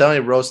 I'm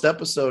telling you, roast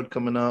episode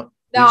coming up.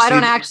 No, I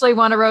don't actually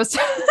want to roast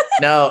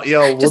No,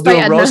 we'll Just do by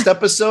a Edna. roast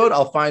episode.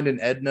 I'll find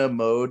an Edna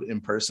Mode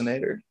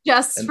impersonator.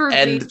 just for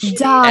And me.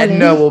 Darling.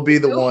 Edna will be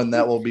the one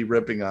that will be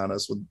ripping on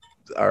us with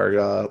our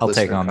I'll take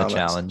listener on the comments.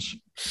 challenge.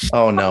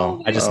 Oh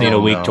no. I just Oh, need a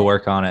week no. to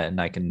work on it,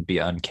 and I can be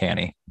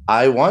uncanny.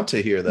 I want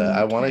to hear that.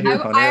 I want to hear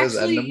Hunter as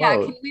Edna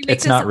Mode. can we make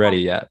It's this not a- ready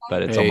yet,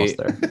 but it's Hey. almost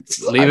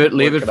there.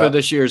 Leave it for this.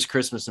 this year's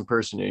Christmas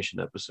impersonation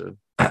episode.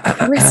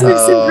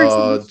 Christmas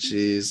Oh, impersonation.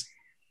 jeez.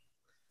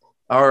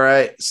 All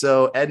right.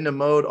 So Edna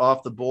Mode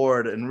off the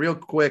board. And real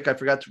quick, I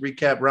forgot to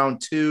recap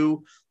round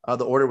 2.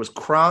 The order was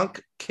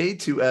Kronk,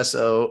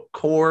 K2SO,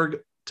 Korg,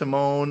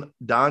 Timon,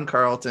 Don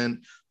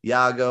Carlton,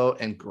 Yago,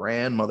 and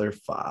Grandmother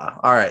Fa.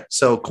 All right.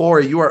 So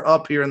Corey, you are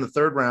up here in the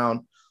third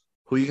round.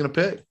 Who are you going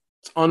to pick?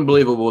 It's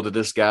unbelievable that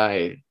this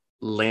guy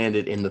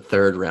landed in the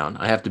third round.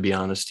 I have to be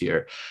honest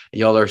here.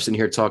 Y'all are sitting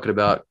here talking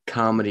about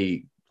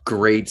comedy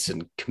greats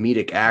and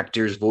comedic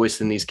actors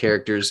voicing these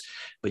characters,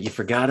 but you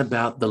forgot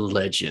about the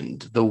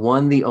legend, the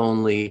one, the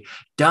only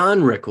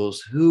Don Rickles,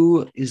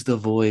 who is the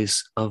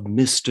voice of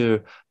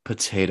Mr.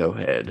 Potato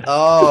Head.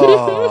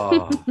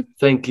 Oh,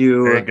 Thank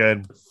you. Very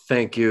good.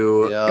 Thank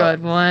you. yeah.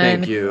 Good one.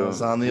 Thank It you.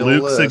 was on the old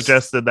Luke list.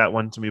 suggested that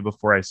one to me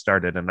before I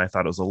started, and I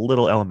thought it was a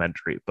little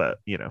elementary, but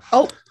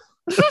Oh.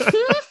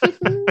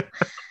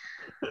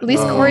 At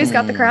least Corey's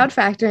got the Um, crowd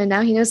factor, and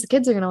now he knows the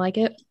kids are gonna like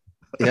it.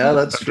 Yeah,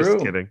 that's I'm true.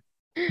 just kidding.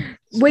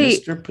 It's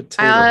Wait, Mr.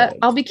 Potato Head.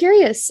 I'll be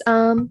curious.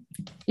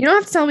 You don't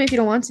have to tell me if you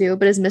don't want to,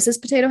 but is Mrs.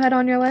 Potato Head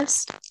on your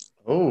list?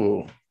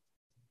 Oh,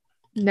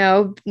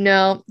 No,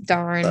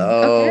 darn.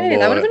 Oh, Okay,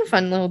 that would have boy. been a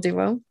fun little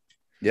duo.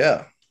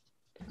 yeah.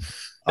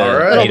 Uh, All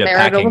right. Need a Little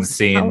packing marital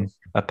scene.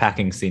 A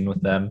packing scene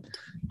with them.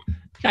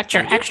 Got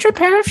your extra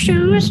pair of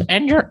shoes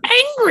and your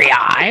angry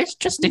eyes,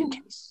 just in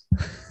case.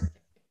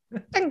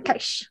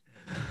 Gosh.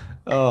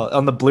 Oh,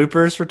 on the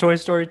bloopers for Toy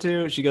Story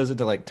 2, she goes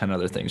into like 10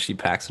 other things she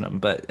packs in them.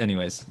 But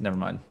anyways, never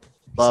mind.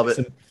 Love it.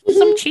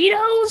 Some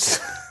Cheetos.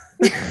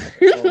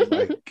 Oh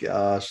my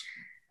gosh.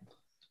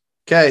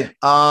 Okay,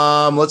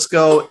 let's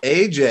go.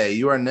 AJ,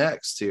 you are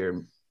next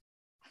here.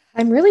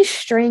 I'm really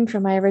straying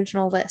from my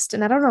original list,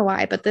 and I don't know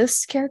why, but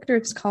this character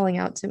is calling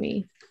out to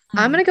me.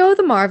 I'm gonna go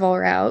the Marvel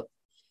route.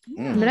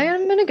 I'm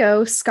gonna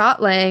go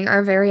Scott Lang,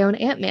 our very own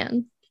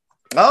Ant-Man.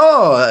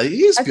 Oh,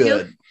 he's I feel-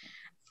 good.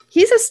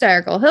 He's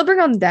hysterical. He'll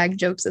bring on the dag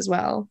jokes as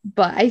well.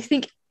 But I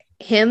think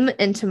him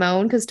and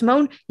Timon, because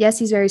Timon, yes,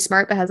 he's very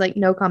smart, but has like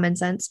no common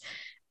sense.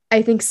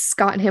 I think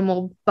Scott and him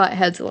will butt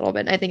heads a little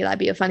bit. And I think that'd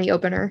be a funny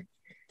opener.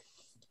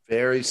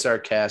 Very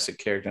sarcastic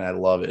character, and I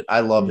love it.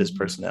 I love his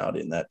personality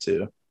in that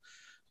too.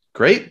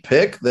 Great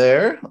pick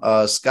there.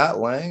 Scott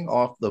Lang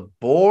off the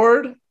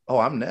board. Oh,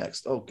 I'm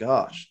next. Oh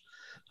gosh.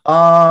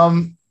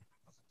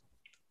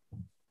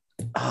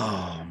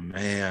 Oh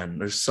man,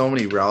 there's so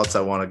many routes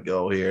I want to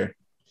go here.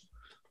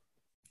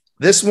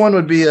 This one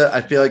would be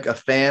I feel like a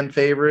fan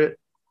favorite.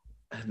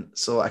 And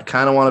so I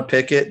kind of want to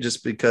pick it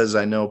just because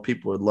I know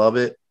people would love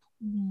it.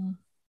 But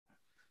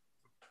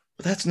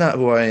that's not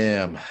who I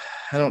am.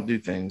 I don't do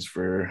things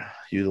for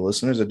you, the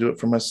listeners. I do it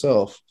for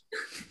myself.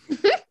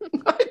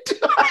 I do.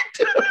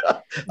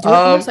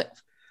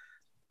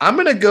 I'm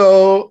going to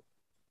go.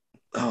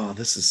 Oh,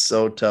 this is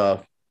so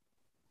tough.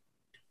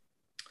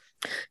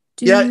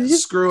 Yeah,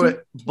 screw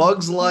it.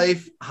 Bugs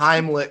Life,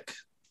 Heimlich.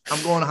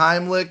 I'm going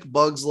Heimlich,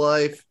 Bugs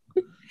Life.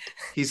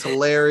 He's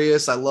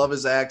hilarious. I love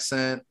his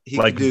accent. He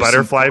Like could do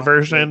butterfly some-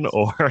 version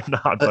or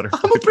not butterfly?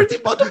 I'm a pretty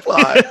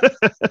butterfly.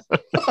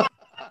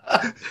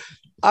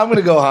 I'm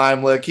gonna go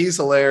Heimlich. He's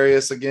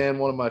hilarious. Again,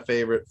 one of my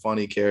favorite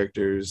funny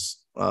characters.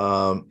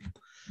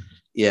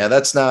 Yeah,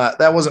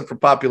 that wasn't for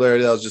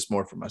popularity. That was just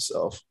more for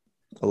myself.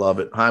 I love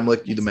it.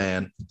 Heimlich, you the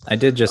man. I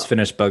did just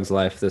finish Bug's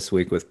Life this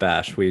week with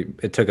Bash.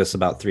 It took us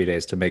about 3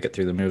 days to make it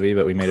through the movie,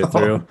 but we made it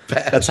through.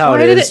 Bash. That's how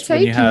Why it did is it when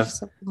take you have.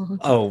 so long?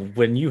 Oh,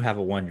 when you have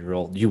a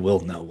 1-year-old, you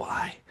will know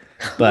why.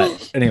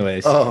 But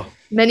anyways, Oh,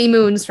 Many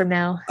moons from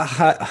now.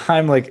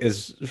 Heimlich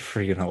is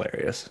freaking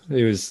hilarious.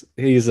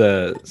 He's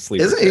a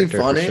sleeper. Isn't he character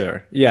for funny?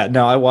 Sure. Yeah.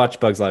 No, I watched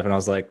Bug's Life and I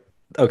was like,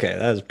 okay,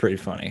 that is pretty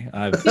funny.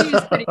 I've He's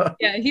a pretty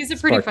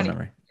sparked funny. the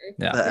memory.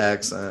 Yeah. the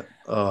accent.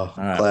 Oh,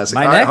 right. classic.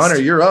 My All right, next-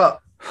 Hunter, you're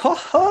up.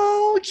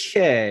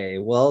 Okay.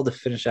 Well, to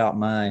finish out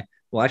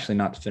actually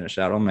not to finish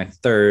out on my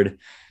third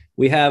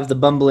We have the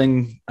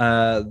bumbling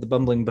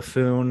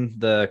buffoon,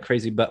 the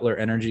crazy butler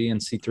energy in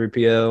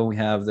C3PO. We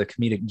have the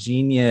comedic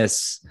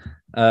genius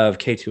of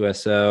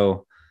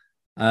K2SO.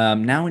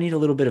 Now we need a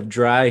little bit of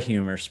dry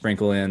humor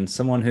sprinkle in.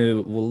 Someone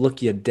who will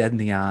look you dead in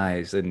the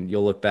eyes, and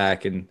you'll look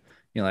back and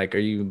you're like, "Are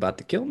you about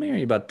to kill me? Or are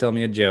you about to tell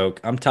me a joke?"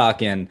 I'm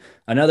talking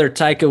another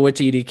Taika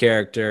Waititi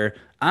character,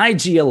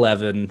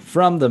 IG-11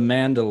 from The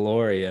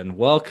Mandalorian.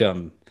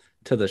 Welcome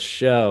to the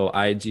show,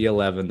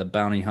 IG-11, the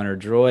bounty hunter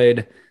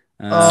droid.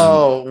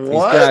 What? He's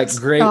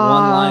got great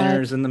God.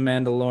 one-liners in The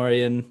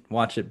Mandalorian.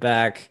 Watch it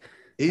back.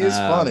 He is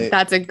funny.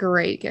 That's a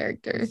great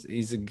character.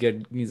 He's a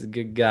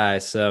good guy.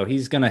 So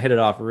he's gonna hit it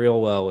off real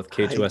well with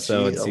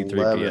K2SO and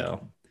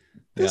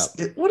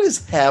C3PO. What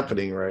is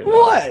happening right now?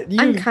 What?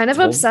 I'm kind of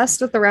obsessed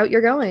with the route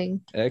you're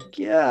going. Heck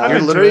yeah. You're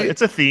literally-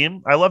 It's a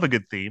theme. I love a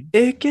good theme.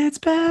 It gets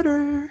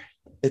better.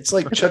 It's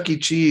like Chuck E.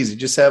 Cheese. You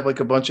just have like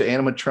a bunch of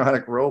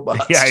animatronic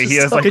robots. Yeah, he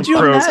has like Could you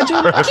pros.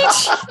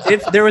 imagine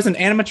if there was an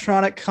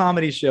animatronic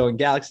comedy show in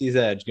Galaxy's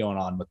Edge going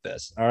on with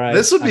this? All right.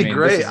 This would be this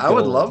great. is I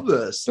would gold. love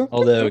this.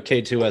 Although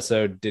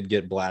K2SO did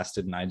get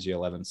blasted and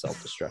IG-11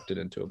 self-destructed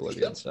into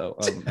oblivion. So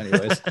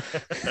anyways,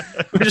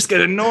 we're just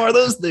going to ignore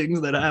those things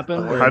that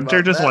happen. Worry Hunter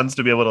about just that. wants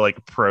to be able to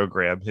like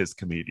program his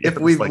comedians. If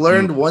we've Like,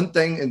 learned one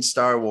thing in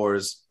Star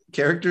Wars,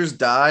 characters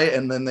die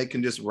and then they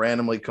can just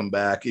randomly come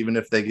back, even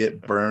if they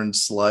get burned,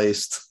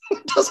 sliced.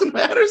 Doesn't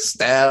matter.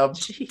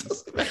 Stabbed.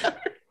 Doesn't matter.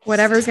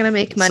 Whatever's gonna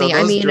make money. So I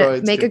those mean,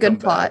 droids make can a good come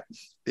plot. back.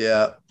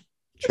 Yeah.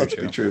 Let's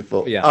True. be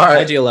truthful. But yeah. All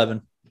right.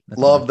 IG-11.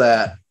 Love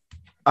that.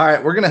 All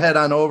right, we're gonna head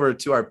on over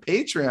to our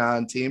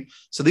Patreon team.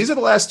 So these are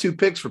the last two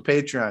picks for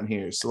Patreon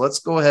here. So let's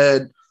go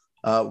ahead.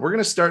 We're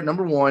gonna start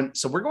number one.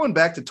 So we're going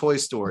back to Toy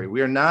Story.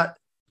 We are not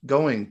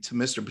going to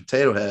Mr.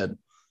 Potato Head.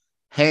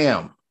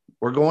 Ham.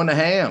 We're going to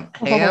Ham.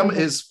 Ham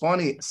is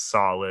funny.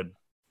 solid.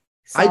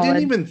 I didn't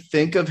Solid. even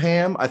think of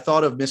Ham. I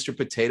thought of Mr.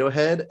 Potato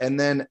Head, and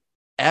then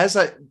as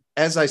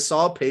I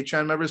saw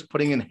Patreon members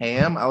putting in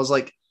Ham, I was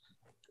like,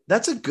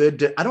 "That's a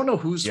good." I don't know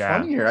who's Yeah.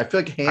 funnier. I feel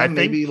like Ham I think-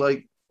 maybe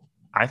like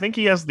I think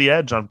he has the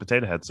edge on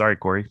Potato Head. Sorry,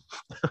 Corey.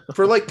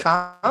 for like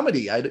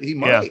comedy. He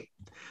might.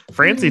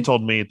 Francie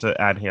told me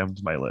to add him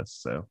to my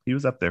list, so he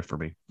was up there for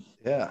me.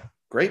 Yeah,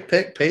 great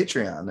pick,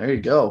 Patreon. There you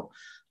go.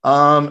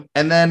 And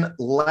then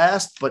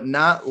last but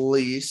not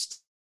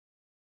least,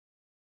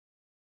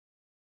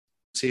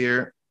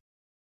 here.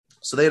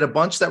 So they had a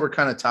bunch that were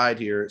kind of tied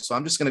here. So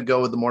I'm just going to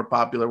go with the more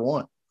popular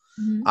one.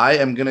 Mhm. I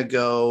am going to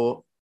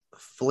go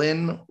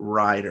Flynn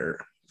Rider.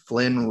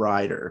 Flynn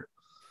Rider.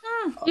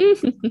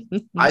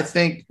 I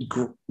think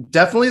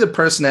definitely the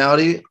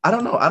personality. I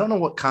don't know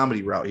what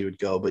comedy route he would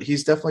go, but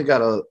he's definitely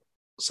got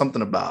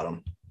something about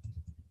him.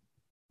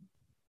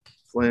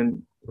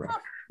 Flynn Rider.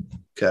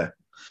 Okay.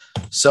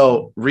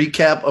 So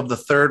recap of the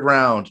third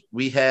round.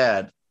 We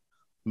had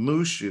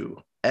Mushu,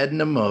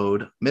 Edna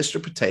Mode,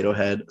 Mr. Potato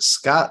Head,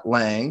 Scott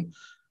Lang,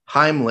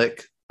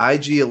 Heimlich,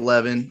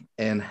 IG-11,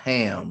 and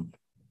Ham.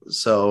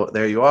 So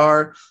there you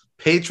are.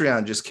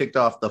 Patreon just kicked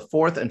off the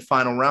fourth and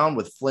final round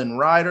with Flynn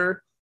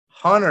Rider.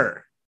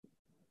 Hunter,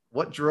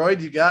 what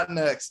droid you got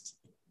next?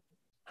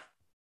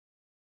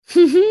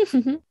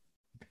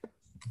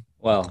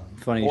 Well,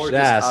 funny you Or should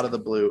just ask. out of the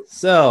blue?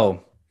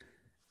 So,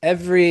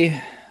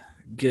 every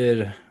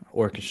good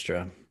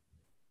orchestra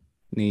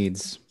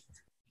needs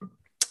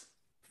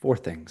four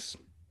things,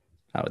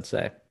 I would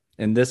say.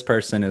 And this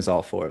person is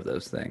all four of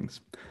those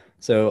things.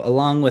 So,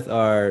 along with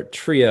our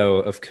trio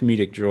of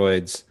comedic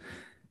droids,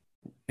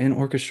 an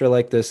orchestra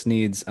like this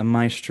needs a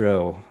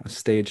maestro, a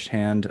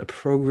stagehand, a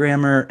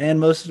programmer, and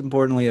most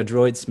importantly, a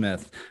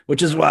droidsmith,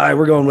 which is why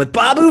we're going with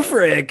Babu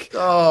Frick.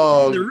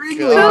 Oh, The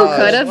Wrigley. God.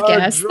 Who could have Our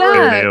guessed droid.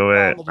 that? I knew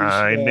it. Comedy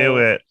I show. knew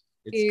it.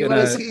 It's What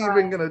gonna is he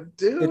even gonna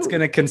do? It's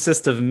going to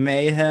consist of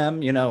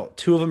mayhem. You know,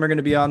 two of them are going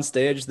to be on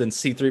stage. Then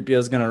C-3PO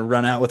is going to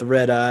run out with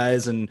red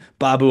eyes and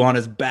Babu on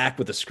his back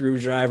with a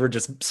screwdriver,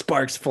 just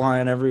sparks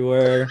flying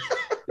everywhere.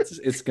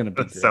 It's going to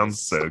be That great.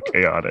 sounds so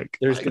chaotic.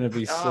 There's My going to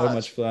be so gosh.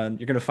 much fun.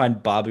 You're going to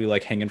find Babu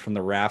like hanging from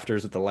the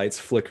rafters with the lights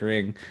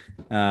flickering.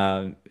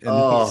 And,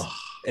 Oh,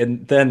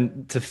 and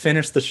then to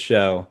finish the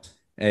show,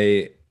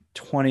 a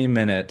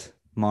 20-minute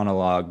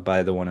monologue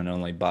by the one and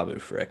only Babu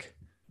Frick.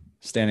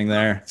 Standing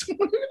there.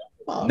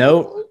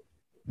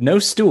 No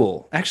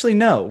stool. Actually,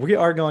 no. We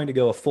are going to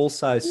go a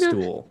full-size No.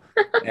 stool.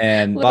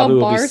 And Little Babu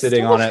will be bar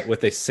sitting stool. on it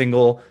with a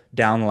single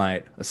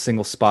downlight, a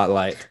single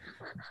spotlight.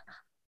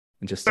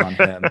 And just on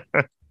him.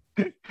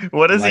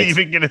 What is he Lights-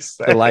 even gonna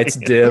say? The lights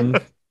dim,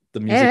 the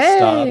music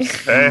Hey.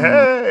 stops.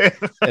 Hey,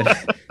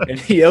 And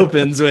he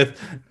opens with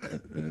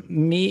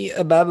me,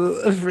 a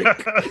Babu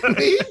Frick.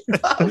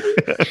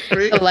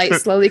 The light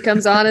slowly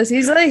comes on as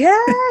he's like, "Hey,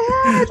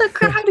 hey!" The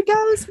crowd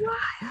goes wild.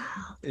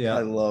 I Yeah.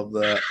 love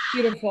that.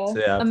 Beautiful. So,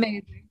 yeah.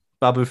 Amazing.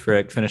 Babu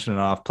Frick finishing it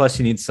off. Plus,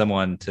 you need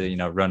someone to,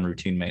 run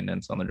routine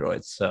maintenance on the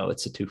droids. So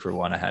it's a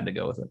 2-for-1. I had to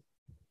go with it.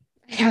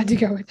 I had to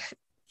go with it.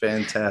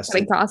 Fantastic.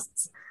 Cutting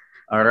costs.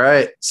 All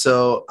right.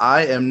 So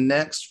I am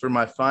next for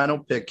my final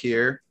pick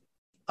here.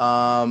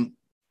 I'm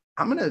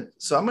gonna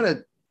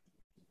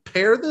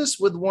pair this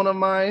with one of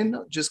mine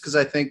just because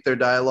I think their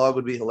dialogue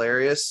would be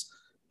hilarious.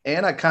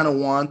 And I kind of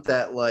want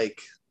that, like,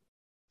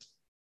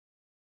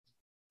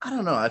 I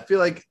don't know. I feel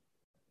like,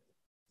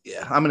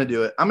 yeah, I'm going to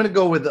do it. I'm going to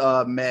go with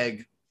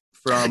Meg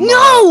from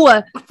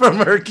from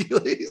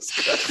Hercules.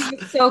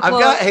 So I've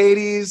close. got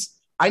Hades.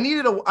 I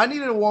needed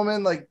a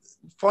woman, like,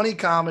 funny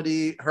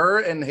comedy. Her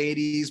and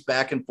Hades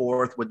back and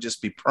forth would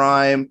just be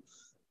prime.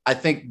 I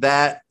think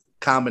that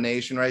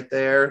combination right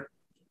there,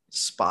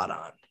 spot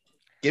on.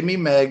 Give me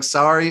Meg.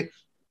 Sorry,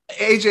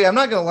 AJ. I'm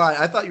not gonna lie.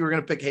 I thought you were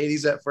gonna pick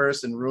Hades at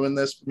first and ruin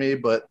this for me,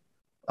 but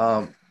Well, I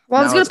was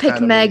now gonna it's pick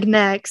kinda Meg me.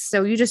 next,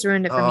 so you just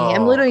ruined it for me.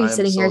 I'm Oh, literally I'm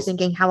sitting here so-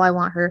 thinking how I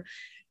want her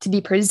to be Do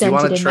you presented.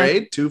 want to in my-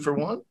 trade 2 for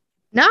 1?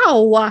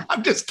 No.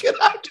 I'm just kidding.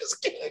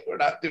 We're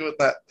not doing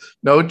that.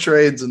 No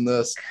trades in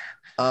this.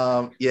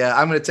 Yeah,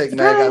 I'm gonna take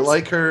Meg. I Surprise.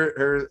 like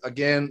her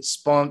again,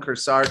 spunk, her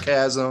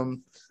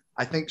sarcasm.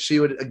 I think she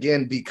would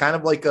again be kind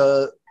of like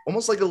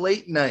almost like a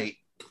late night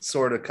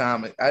sort of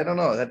comic. I don't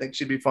know. I think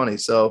she'd be funny.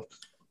 So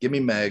give me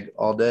Meg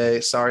all day.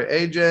 Sorry,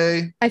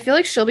 AJ. I feel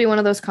like she'll be one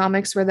of those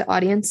comics where the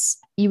audience,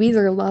 you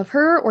either love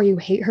her or you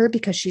hate her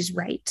because she's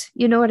right.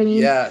 You know what I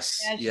mean?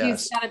 Yes, Yeah, she's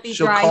yes. gotta be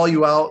She'll dry. call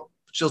you out.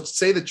 She'll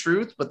say the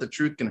truth, but the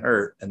truth can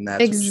hurt, and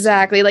that's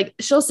Exactly. Like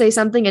she'll say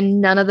something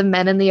and none of the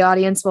men in the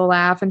audience will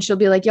laugh, and she'll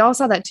be like, "Y'all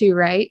saw that too,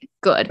 right?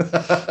 Good.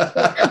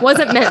 What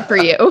Wasn't meant for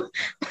you."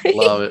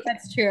 Love it.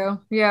 That's true.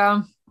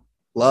 Yeah.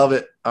 Love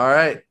it. All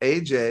right,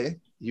 AJ,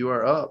 you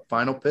are up.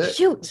 Final pick.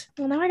 Shoot.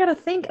 Well, now I gotta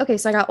think. Okay,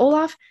 so I got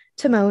Olaf,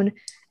 Timon,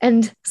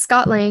 and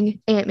Scott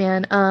Lang,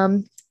 Ant-Man.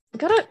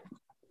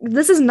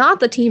 This is not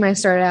the team I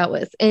started out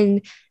with.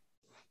 And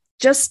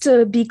just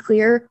to be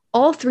clear,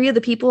 all 3 of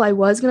the people I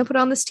was gonna put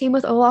on this team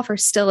with Olaf are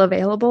still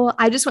available.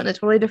 I just went in a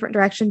totally different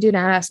direction. Do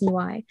not ask me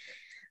why.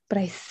 But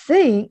I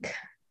think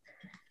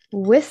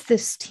with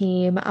this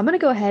team, I'm gonna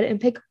go ahead and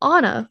pick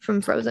Anna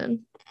from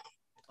Frozen.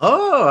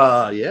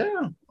 Oh,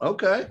 yeah.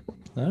 Okay.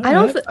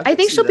 I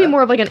think see she'll be that.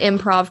 more of like an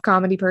improv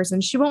comedy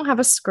person. She won't have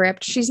a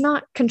script. She's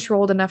not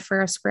controlled enough for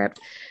a script.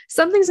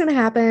 Something's going to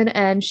happen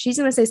and she's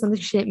going to say something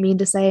she didn't mean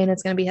to say and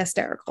it's going to be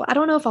hysterical. I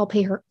don't know if I'll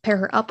pair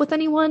her up with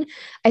anyone.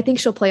 I think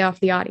she'll play off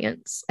the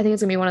audience. I think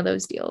it's going to be one of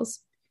those deals.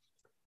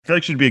 I feel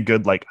like she'd be a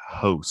good like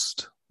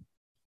host.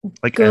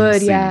 Like Good.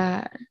 MC.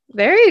 Yeah.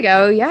 There you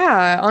go.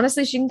 Yeah.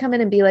 Honestly, she can come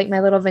in and be like my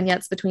little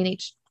vignettes between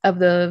each of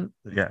the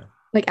Yeah.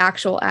 like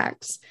actual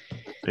acts. Yeah.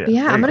 But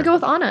yeah, there I'm you going to go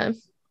with Anna.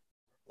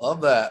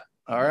 Love that.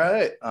 All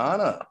right,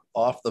 Anna,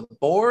 off the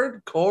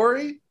board.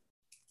 Corey,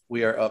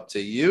 we are up to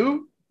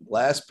you.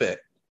 Last pick.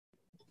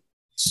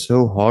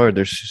 So hard.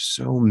 There's just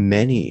so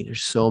many.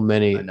 There's so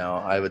many. I know.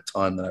 I have a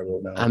ton that I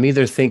wrote down. I'm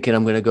either thinking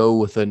I'm going to go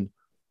with a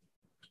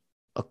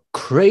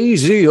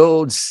crazy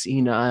old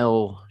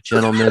senile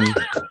gentleman,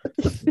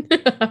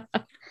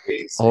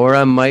 or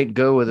I might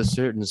go with a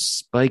certain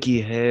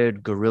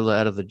spiky-haired gorilla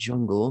out of the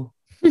jungle.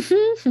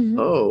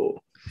 Oh,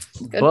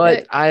 Good But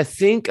pick. I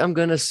think I'm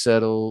going to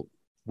settle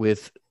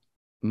with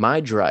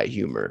my dry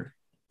humor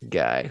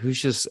guy,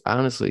 who's just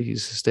honestly,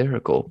 he's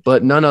hysterical,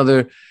 but none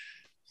other.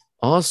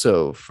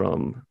 Also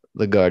from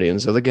the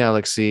Guardians of the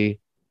Galaxy,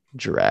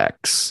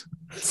 Drax.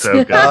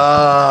 So good.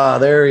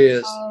 there he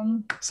is.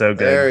 So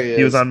There good. he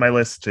He was is. on my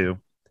list too.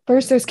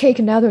 First there's cake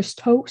and now there's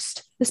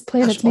toast. This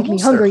planet's making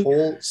me Almost their hungry.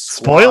 whole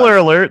squad. Spoiler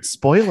alert.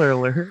 Spoiler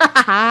alert. Thank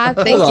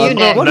Hold you, on,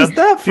 Nick. what is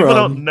that People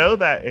don't from? know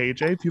that,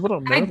 AJ. People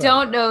don't know I that.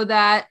 don't know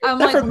that. I'm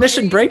That like from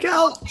Mission what are you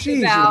Breakout? talking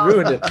Jeez, about? you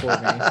ruined it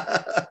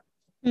for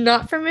me.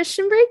 Not from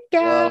Mission Love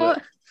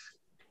Breakout.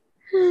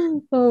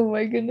 Oh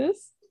my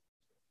goodness.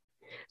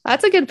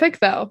 That's a good pick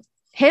though.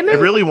 Him I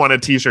and really want a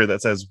t-shirt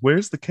that says,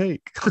 "Where's the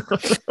cake?"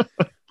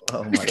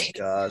 Oh my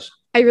gosh.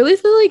 I really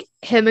feel like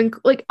him and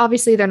like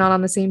obviously they're not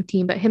on the same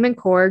team, but him and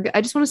Korg,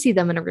 I just want to see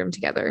them in a room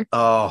together.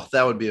 Oh,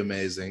 that would be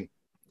amazing.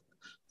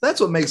 That's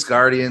what makes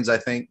Guardians, I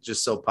think,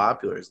 just so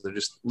popular. Is they're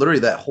just literally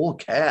that whole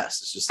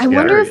cast is just. I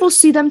wonder if we'll hilarious.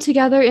 see them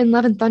together in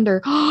Love and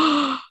Thunder.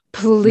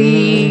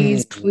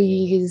 Please,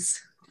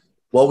 please.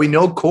 Well, we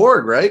know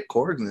Korg, right?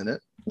 Korg's in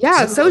it.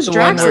 Yeah, Isn't so that is the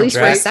Drax one at where least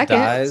for a Drax second.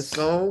 dies.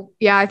 So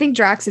Yeah, I think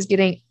Drax is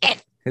getting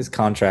His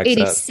contract's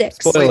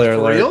 86. up. Spoiler wait, for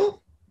alert.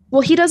 real?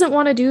 Well, he doesn't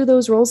want to do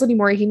those roles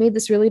anymore. He made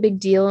this really big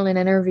deal in an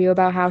interview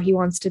about how he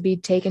wants to be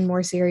taken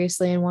more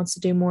seriously and wants to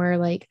do more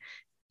like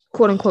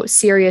quote unquote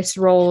serious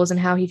roles and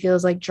how he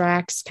feels like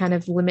Drax kind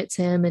of limits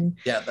him. And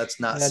Yeah, that's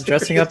not Yeah,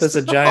 dressing up as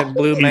a serious. giant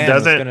blue He man is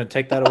doesn't- going to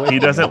take that away. He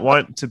from doesn't him.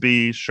 want to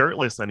be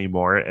shirtless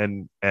anymore,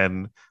 and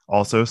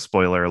also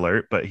spoiler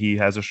alert, but he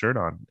has a shirt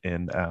on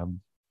in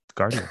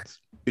Guardians.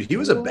 Dude, he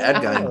was a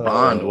bad guy in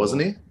Bond, Oh.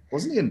 wasn't he?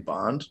 Wasn't he in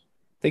Bond?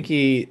 I think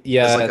he,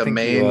 yeah, As I like a think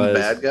he main was.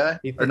 bad guy,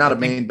 He- or not I a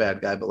think- main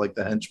bad guy, but like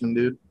the henchman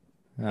dude.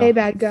 Oh. hey,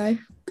 bad guy.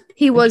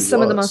 He was he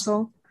some of the was.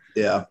 muscle.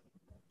 Yeah.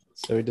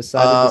 So he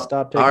decided to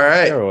stop taking All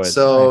right. steroids.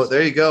 So Nice.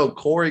 there you go.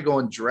 Corey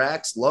going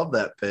Drax. Love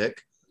that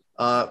pick.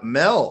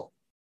 Mel,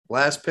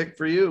 last pick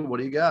for you. What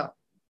do you got?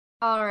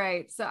 All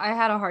right. So I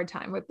had a hard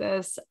time with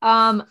this.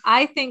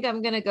 I think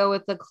I'm gonna go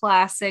with the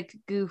classic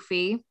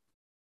Goofy.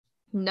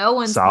 No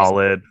one's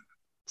Solid.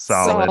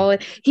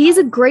 Solid. He's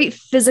a great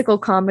physical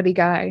comedy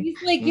guy.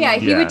 He's like, yeah,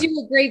 he Yeah. would do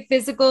a great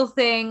physical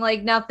thing.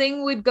 Like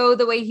nothing would go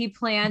the way he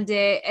planned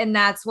it, and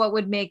that's what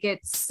would make it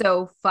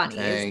so funny.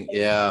 Dang, Is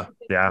yeah.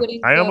 Yeah.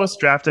 wouldn't I go- almost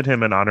drafted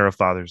him in honor of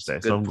Father's Day,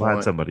 Good so I'm glad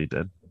point. somebody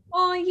did.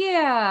 Oh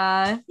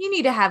yeah, you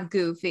need to have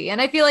Goofy, and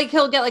I feel like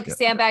he'll get like a Yeah.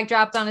 sandbag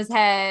dropped on his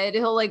head.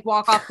 He'll like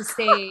walk off the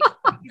stage.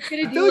 He's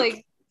gonna do feel like-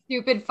 like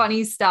stupid,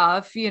 funny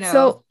stuff. You know.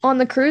 So on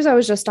the cruise I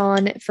was just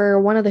on for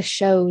one of the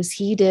shows,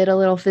 he did a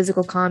little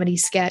physical comedy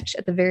sketch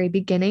at the very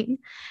beginning,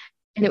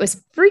 and it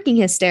was freaking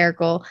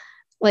hysterical.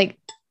 Like,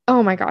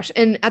 oh my gosh.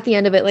 And at the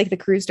end of it, like the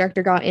cruise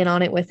director got in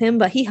on it with him,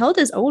 but he held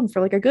his own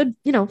for like a good,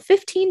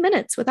 15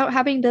 minutes without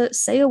having to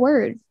say a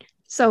word.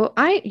 So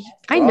I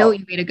know Wow.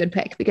 you made a good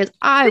pick because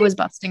I was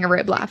busting a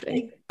rib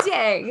laughing.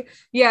 Dang.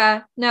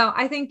 Yeah. No,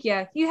 I think you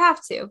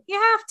have to. You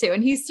have to,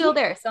 and he's still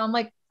there. So I'm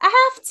like,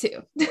 I have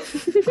to.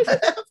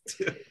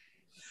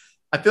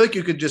 I feel like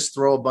you could just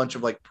throw a bunch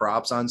of like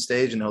props on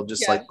stage and he'll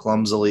just Yeah. like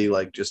clumsily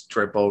like just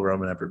trip over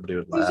them and everybody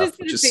would He's laugh, just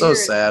which gonna is so figure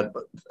it sad.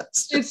 But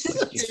that's It's just, just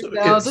that's cute,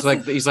 what it though. is. It's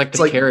like he's like the It's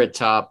like- carrot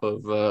top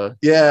of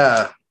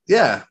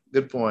Yeah,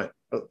 good point.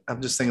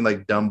 I'm just thinking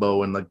like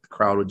Dumbo and like the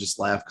crowd would just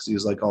laugh because he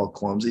was like all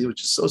clumsy,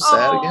 which is so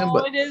sad again.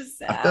 But it is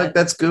sad. I feel like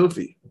that's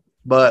goofy,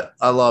 but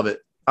I love it.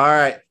 All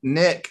right,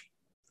 Nick,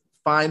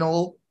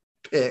 final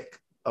pick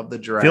of the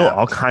draft. Feel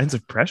all kinds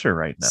of pressure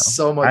right now.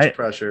 So much I-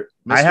 pressure.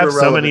 I Mr. have so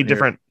Irrelevant many here.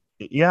 different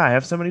I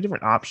have so many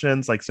different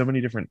options, like so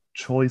many different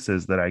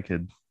choices that I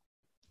could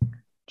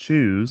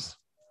choose.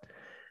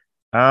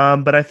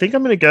 But I think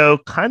I'm going to go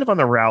kind of on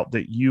the route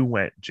that you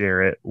went,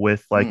 Jarrett,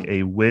 with like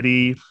a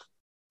witty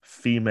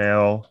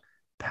female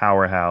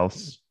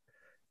powerhouse.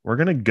 We're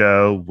going to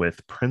go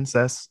with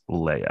Princess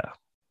Leia.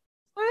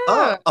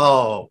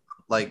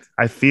 Like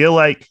I feel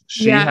like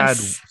she had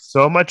Yes.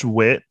 so much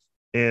wit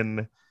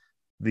in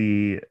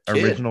the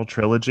Kid. original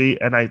trilogy,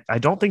 and I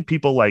don't think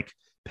people like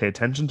pay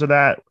attention to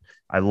that.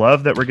 I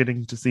love that we're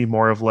getting to see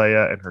more of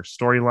Leia and her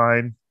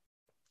storyline.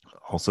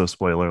 Also,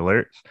 spoiler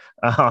alert.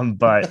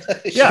 But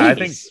yeah, I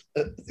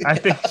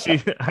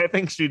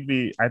think she'd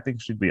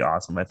be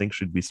awesome. I think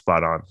she'd be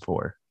spot on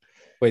for.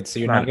 Wait, so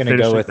you're Not not going to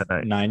go finishing with the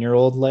night.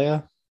 9-year-old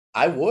Leia?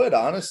 I would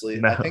honestly.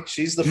 No. I think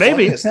she's the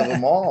Maybe. funniest of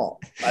them all.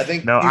 I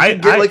think No, you I-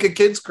 should get I- like a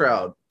kids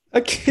crowd. A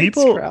kid's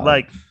People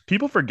crowd.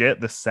 people forget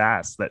the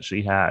sass that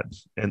she had,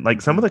 and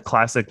like some of the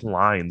classic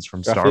lines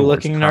from Star Scruffy Wars.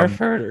 looking come- Nerf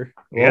herder.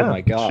 Yeah, Oh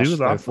my gosh. she was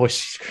my awesome.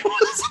 voice-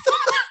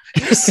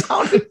 You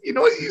sounded, you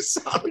know what you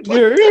sounded like?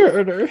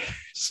 Nerf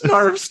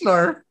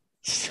Snarf.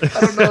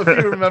 I don't know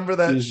if you remember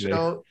that Touche.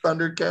 show,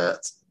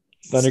 Thundercats.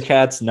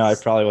 Thundercats? No, I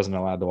probably wasn't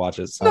allowed to watch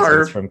it. Sounds like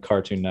it's Snarf. from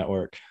Cartoon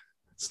Network.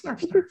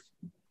 Snarf.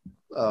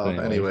 Oh,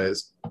 Anyway.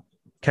 anyways.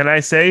 Can I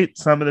say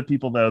some of the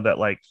people though that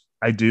like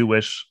I do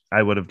wish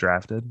I would have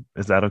drafted?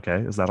 Is that okay?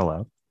 Is that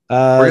allowed?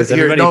 Is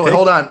Here, everybody no, picked?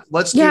 hold on.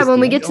 Let's Yeah, do, when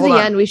we get to hold the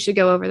on. end, we should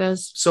go over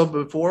those. So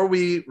before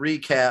we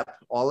recap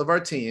all of our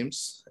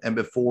teams and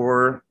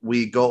before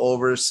we go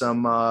over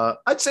some,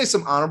 I'd say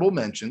some honorable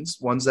mentions,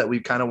 ones that we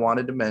kind of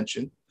wanted to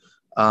mention,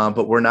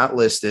 but we're not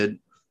listed.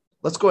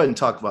 Let's go ahead and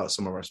talk about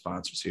some of our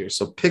sponsors here.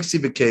 So Pixie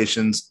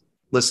Vacations,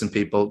 listen,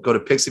 people, go to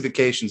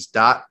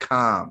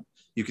pixievacations.com.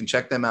 You can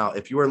check them out.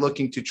 If you are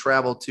looking to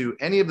travel to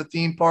any of the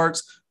theme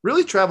parks,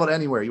 really travel to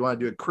anywhere. You want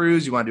to do a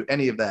cruise, you want to do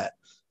any of that.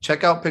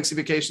 Check out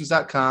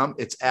pixievacations.com.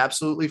 It's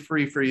absolutely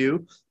free for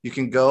you. You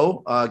can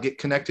go get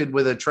connected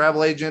with a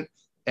travel agent.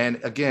 And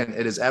again,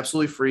 it is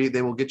absolutely free.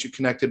 They will get you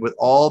connected with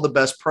all the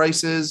best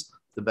prices,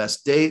 the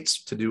best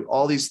dates to do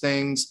all these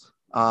things.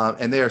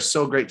 And they are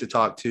so great to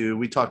talk to.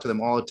 We talk to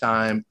them all the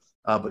time,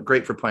 but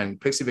great for planning.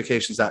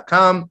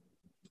 Pixievacations.com.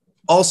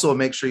 Also,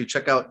 make sure you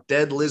check out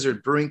Dead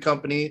Lizard Brewing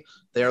Company.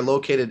 They are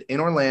located in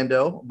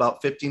Orlando,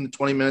 about 15 to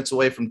 20 minutes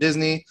away from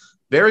Disney,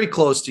 very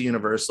close to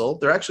Universal.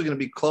 They're actually going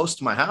to be close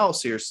to my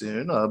house here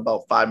soon,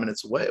 about 5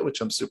 minutes away,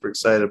 which I'm super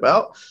excited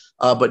about.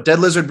 But Dead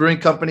Lizard Brewing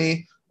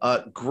Company,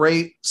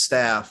 great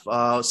staff.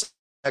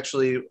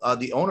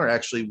 The owner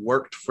actually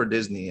worked for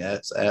Disney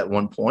at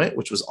one point,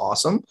 which was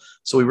awesome.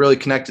 So we really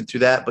connected to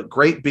that. But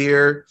great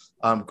beer,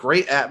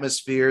 great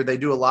atmosphere. They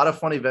do a lot of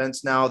fun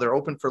events now. They're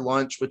open for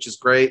lunch, which is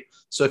great.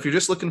 So if you're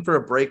just looking for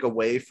a break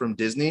away from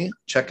Disney,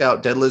 check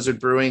out Dead Lizard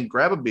Brewing,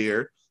 grab a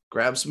beer,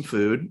 grab some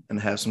food, and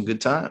have some good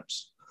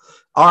times.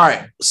 All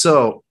right,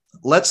 so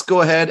let's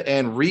go ahead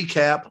and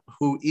recap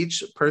who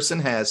each person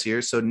has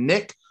here. So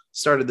Nick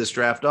started this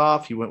draft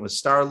off. He went with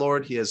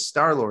Star-Lord. He has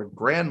Star-Lord,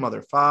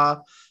 Grandmother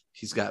Fa.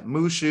 He's got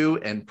Mushu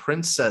and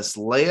Princess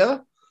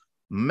Leia.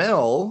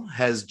 Mel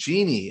has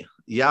Genie,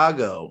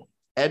 Yago,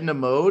 Edna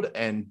Mode,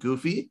 and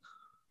Goofy.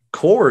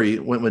 Corey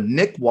went with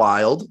Nick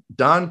Wilde,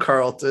 Don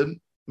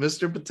Carlton,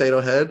 Mr. Potato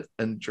Head,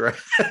 and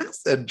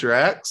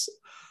Drax.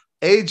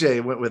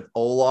 AJ went with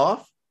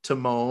Olaf,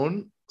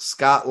 Timon,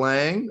 Scott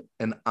Lang,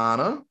 and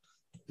Anna.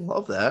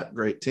 Love that.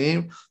 Great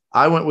team.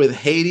 I went with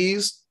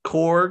Hades,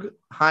 Korg,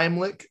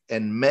 Heimlich,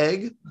 and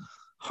Meg.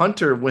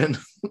 Hunter went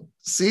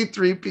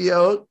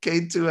C3PO,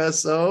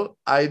 K2SO,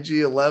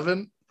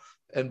 IG11,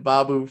 and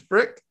Babu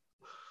Frick.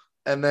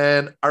 And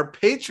then our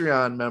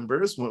Patreon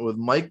members went with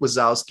Mike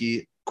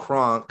Wazowski,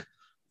 Kronk,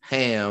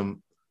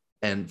 Ham,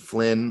 and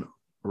Flynn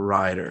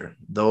Rider.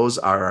 Those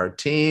are our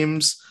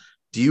teams.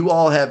 Do you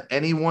all have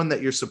anyone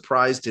that you're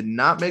surprised did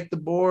not make the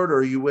board,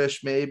 or you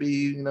wish maybe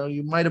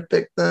you might have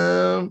picked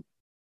them?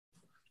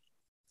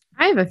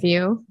 I have a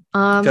few.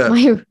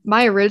 Okay.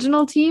 My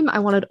original team, I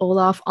wanted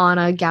Olaf,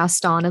 Anna,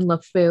 Gaston, and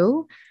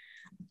LeFou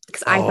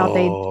because I thought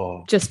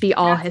they'd just be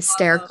all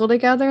hysterical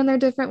together in their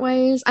different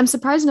ways. I'm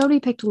surprised nobody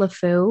picked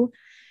LeFou.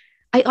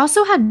 I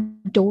also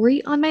had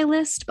Dory on my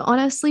list, but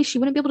honestly, she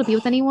wouldn't be able to be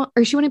with anyone,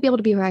 or she wouldn't be able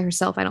to be by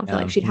herself. I don't feel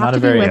like she'd have not to a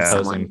be very with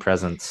imposing someone.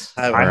 presence.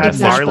 I had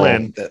Exactly.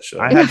 Marlon. That show.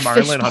 I had Yeah, Marlon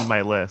fishbowl. on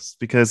my list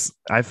because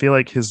I feel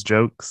like his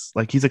jokes,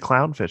 like he's a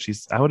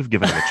clownfish. I would have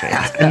given him a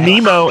chance. And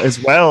Nemo as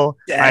well.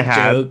 I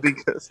had joke.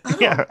 because I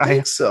don't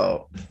think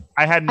so.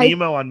 I had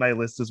Nemo on my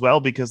list as well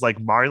because like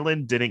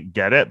Marlon didn't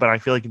get it, but I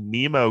feel like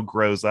Nemo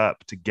grows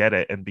up to get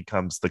it and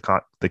becomes the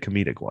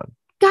comedic one.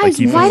 Guys,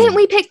 Like, why didn't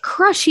we pick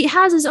Crush? He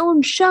has his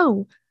own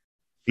show.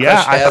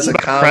 Yeah, I has thought a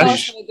about comedy.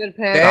 Crush. Also a good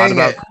Dang pick. Thought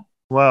about it.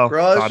 Thought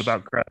Crush.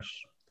 about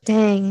Crush.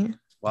 Dang.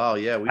 Wow,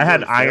 yeah. We I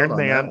had really failed Iron on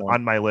Man that one.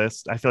 on my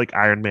list. I feel like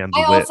Iron Man's I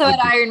wit also would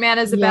had be- Iron Man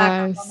as a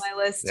backup Yes. on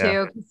my list Yeah.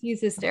 too, because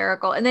he's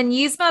hysterical. And then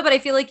Yzma, but I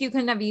feel like you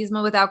couldn't have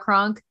Yzma without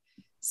Kronk.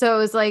 So it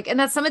was like, and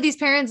that's some of these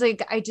parents,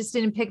 like I just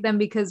didn't pick them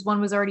because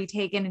one was already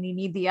taken and you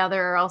need the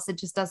other, or else it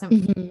just doesn't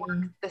Mhm.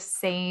 work the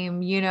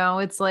same.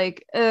 It's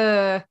like,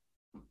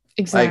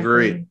 Exactly. I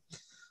agree.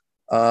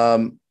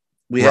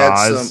 We Roz.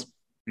 had some.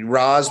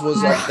 Roz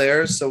was up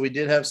there, so we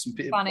did have some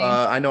people. Funny.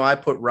 I know I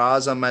put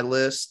Roz on my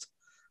list.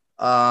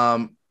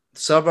 Some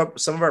of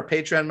our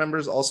Patreon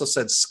members also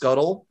said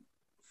Scuttle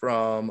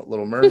from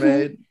Little Mermaid.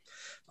 Did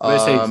I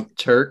say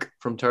Turk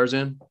from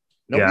Tarzan?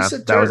 Nobody Yeah,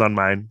 said that was Turk. on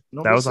mine.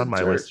 Nobody That was said on my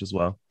Turk. list as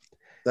well.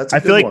 That's a I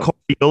feel good like one.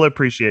 Corey, you'll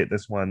appreciate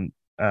this one.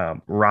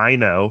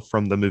 Rhino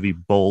from the movie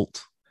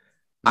Bolt.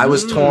 I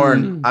was Mm.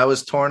 torn. I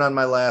was torn on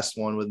my last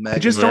one with Megan. I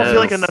just don't feel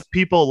like Yes. enough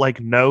people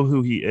like know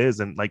who he is,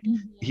 and like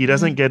he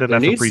doesn't get There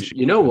enough needs, appreciation.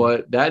 you know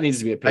what? That needs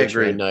to be a I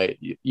agree. Patreon night.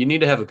 You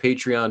need to have a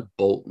Patreon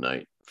Bolt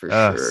night for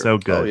sure. So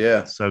good. Oh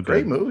yeah, so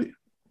great good. movie.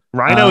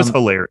 Rhino is Um,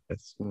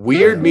 hilarious.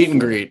 Weird meet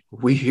and greet.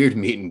 Weird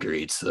meet and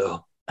greets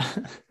though.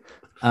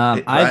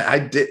 I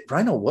did.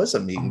 Rhino was a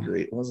meet and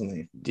greet, wasn't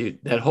he? Dude,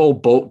 that whole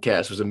Bolt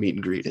cast was a meet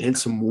and greet. And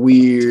some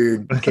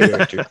weird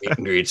character meet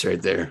and greets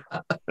right there.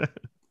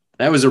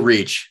 That was a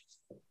reach.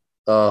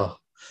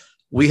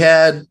 We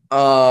had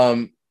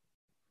one.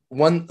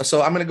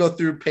 So I'm gonna go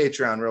through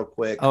Patreon real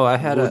quick. Oh, I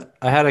had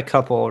a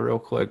couple real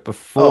quick Oh,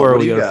 before what do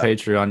we you go to got?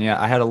 Patreon. Yeah,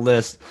 I had a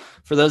list.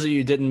 For those of you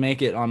who didn't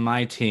make it on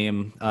my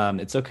team,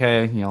 it's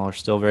okay. Y'all are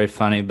still very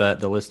funny, but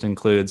the list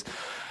includes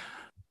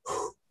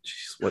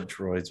Jeez, what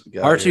droids we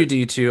got?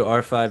 R2D2,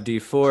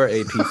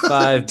 R5D4,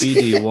 AP5,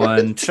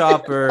 BD1,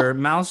 Chopper,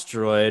 Mouse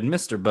Droid,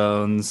 Mr.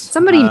 Bones.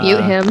 Somebody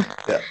mute him.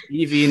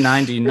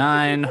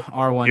 EV99,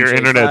 R1. Your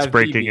internet's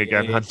breaking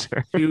again,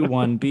 Hunter.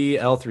 Q1B,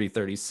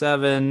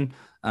 L337,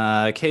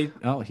 K.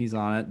 Oh, he's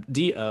on it.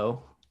 DO.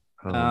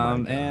 Oh my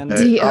God. And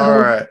Hey, D-O. all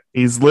right,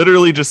 He's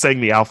literally just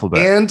saying the alphabet.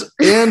 and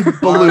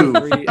Baloo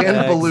R3X.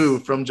 and Baloo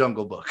from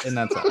Jungle Book. and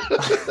that's all.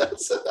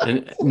 That's-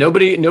 And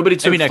nobody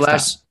took Maybe next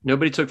Flash.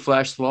 Nobody took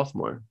Flash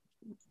Slothmore.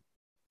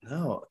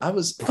 no, I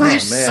was.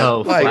 Flash. Oh man!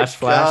 Oh, My Flash,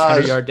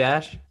 gosh. 100-yard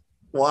dash.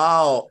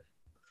 Wow.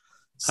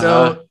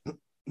 So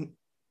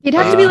It'd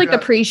have to be like the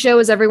Uh, pre-show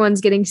as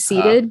everyone's getting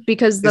seated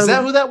because is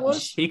that who that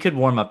was? He could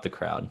warm up the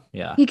crowd.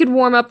 Yeah. he could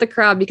warm up the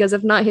crowd because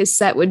if not, his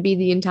set would be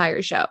the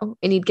entire show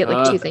and he'd get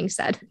like two things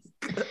said.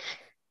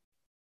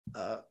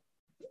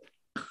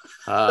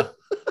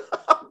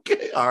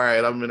 Okay. All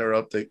right. I'm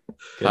interrupting.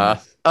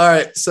 Goodness. All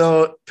right.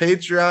 So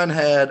Patreon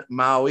had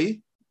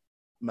Maui.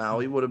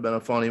 Maui would have been a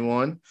funny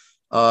one.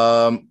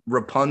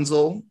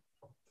 Rapunzel,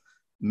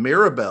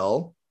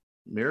 Mirabelle.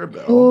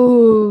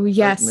 Oh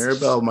yes,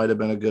 Mirabelle might have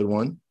been a good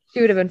one.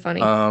 she would have been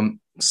funny.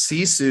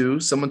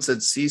 Sisu. Someone said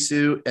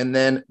Sisu, and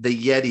then the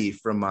Yeti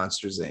from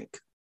Monsters Inc.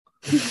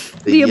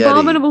 the Yeti.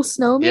 abominable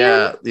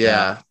snowman.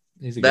 Yeah.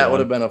 He's a good That would one.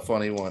 have been a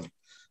funny one.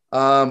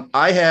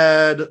 I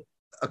had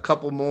a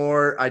couple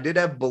more. I did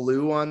have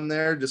Baloo on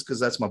there just because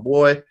that's my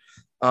boy.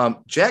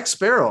 Jack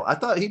Sparrow. I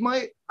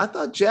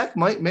thought Jack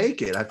might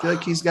make it. I feel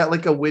like he's got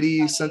like a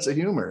witty sense of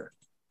humor.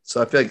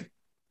 So I feel like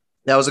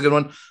that was a good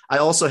one. I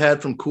also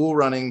had from Cool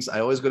Runnings. I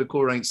always go to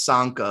Cool Runnings.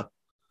 Sanka.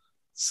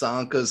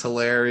 Sanka's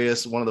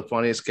hilarious. One of the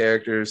funniest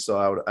characters. So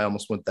I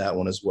almost went that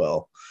one as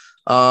well.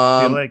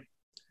 I feel like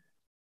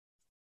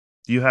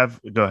you have.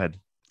 Go ahead.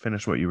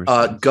 Finish what you were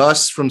saying.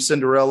 Gus from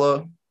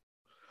Cinderella.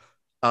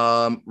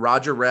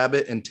 Roger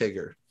Rabbit and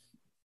Tigger.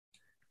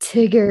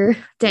 Tigger.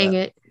 Dang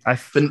it. I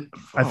feel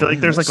like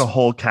there's like a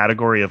whole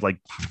category of like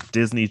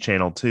Disney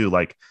Channel too,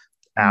 like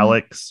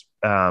Alex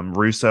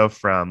Russo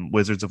from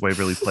Wizards of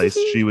Waverly Place.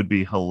 She would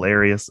be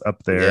hilarious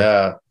up there.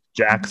 Yeah.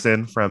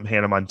 Jackson from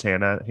Hannah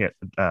Montana,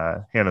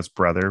 Hannah's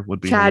brother,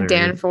 would be Chad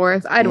hilarious.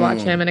 Danforth. I'd watch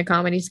Mm. him in a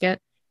comedy skit.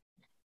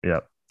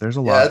 Yep, there's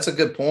a Yeah, lot. that's a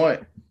good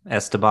point.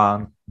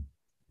 Esteban.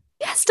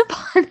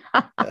 Esteban.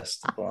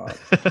 Esteban.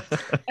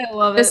 I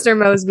love it. Mr.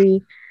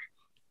 Mosby.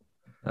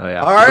 Oh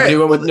yeah. All right. Nobody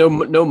went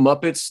with no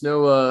Muppets,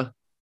 no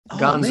Oh,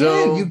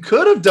 Gonzo. man, you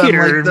could have done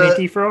Peter like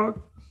Mickey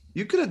Frog.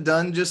 you could have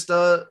done just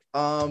what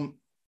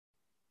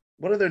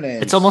are their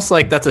names? It's almost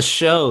like that's a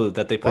show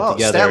that they put Wow,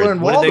 together. Statler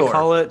and What Waldorf. did they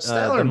call it?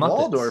 Statler The and Muppets.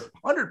 Waldorf,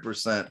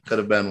 100% could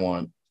have been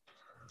one.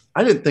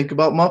 I didn't think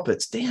about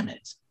Muppets. Damn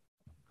it.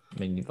 I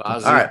mean,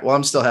 Fozzie. All right, well,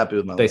 I'm still happy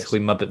with my basically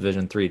list. Muppet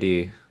Vision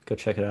 3D. Go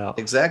check it out.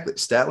 Exactly.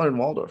 Statler and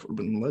Waldorf would have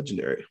been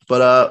legendary.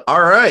 But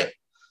all right.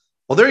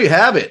 Well, there you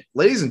have it.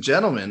 Ladies and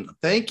gentlemen,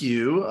 thank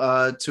you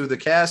to the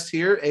cast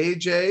here,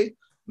 AJ,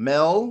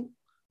 Mel,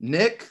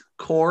 Nick,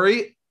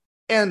 Corey,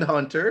 and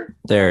Hunter.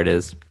 There it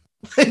is.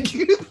 Thank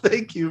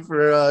you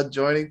for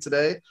joining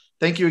today.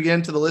 Thank you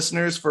again to the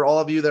listeners, for all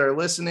of you that are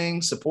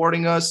listening,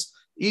 supporting us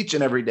each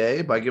and every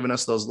day by giving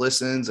us those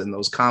listens and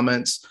those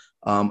comments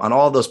on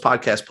all of those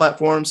podcast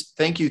platforms.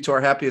 Thank you to our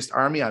happiest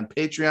army on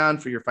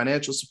Patreon for your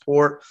financial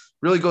support.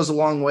 Really goes a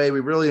long way. We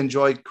really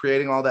enjoy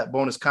creating all that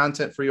bonus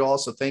content for you all.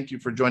 So thank you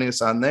for joining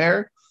us on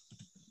there.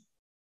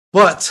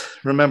 But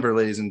remember,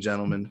 ladies and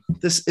gentlemen,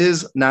 this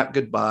is not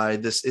goodbye.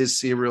 This is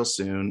see you real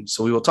soon.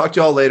 So we will talk to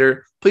you all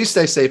later. Please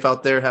stay safe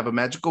out there. Have a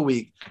magical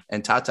week,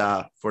 and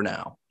ta-ta for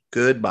now.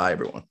 Goodbye,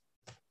 everyone.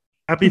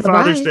 Happy Bye-bye.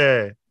 Father's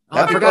Day.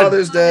 Happy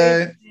Father's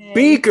Day.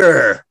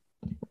 Beaker.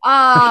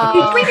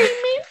 Oh.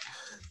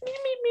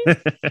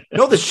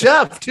 No, the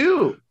chef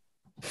too.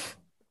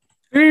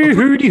 Hurdy,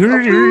 hurdy,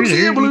 hurdy,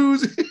 Bluesy, hurdy.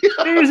 bluesy.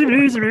 Bluesy,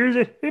 bluesy,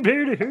 bluesy.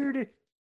 Hurdy, hurdy.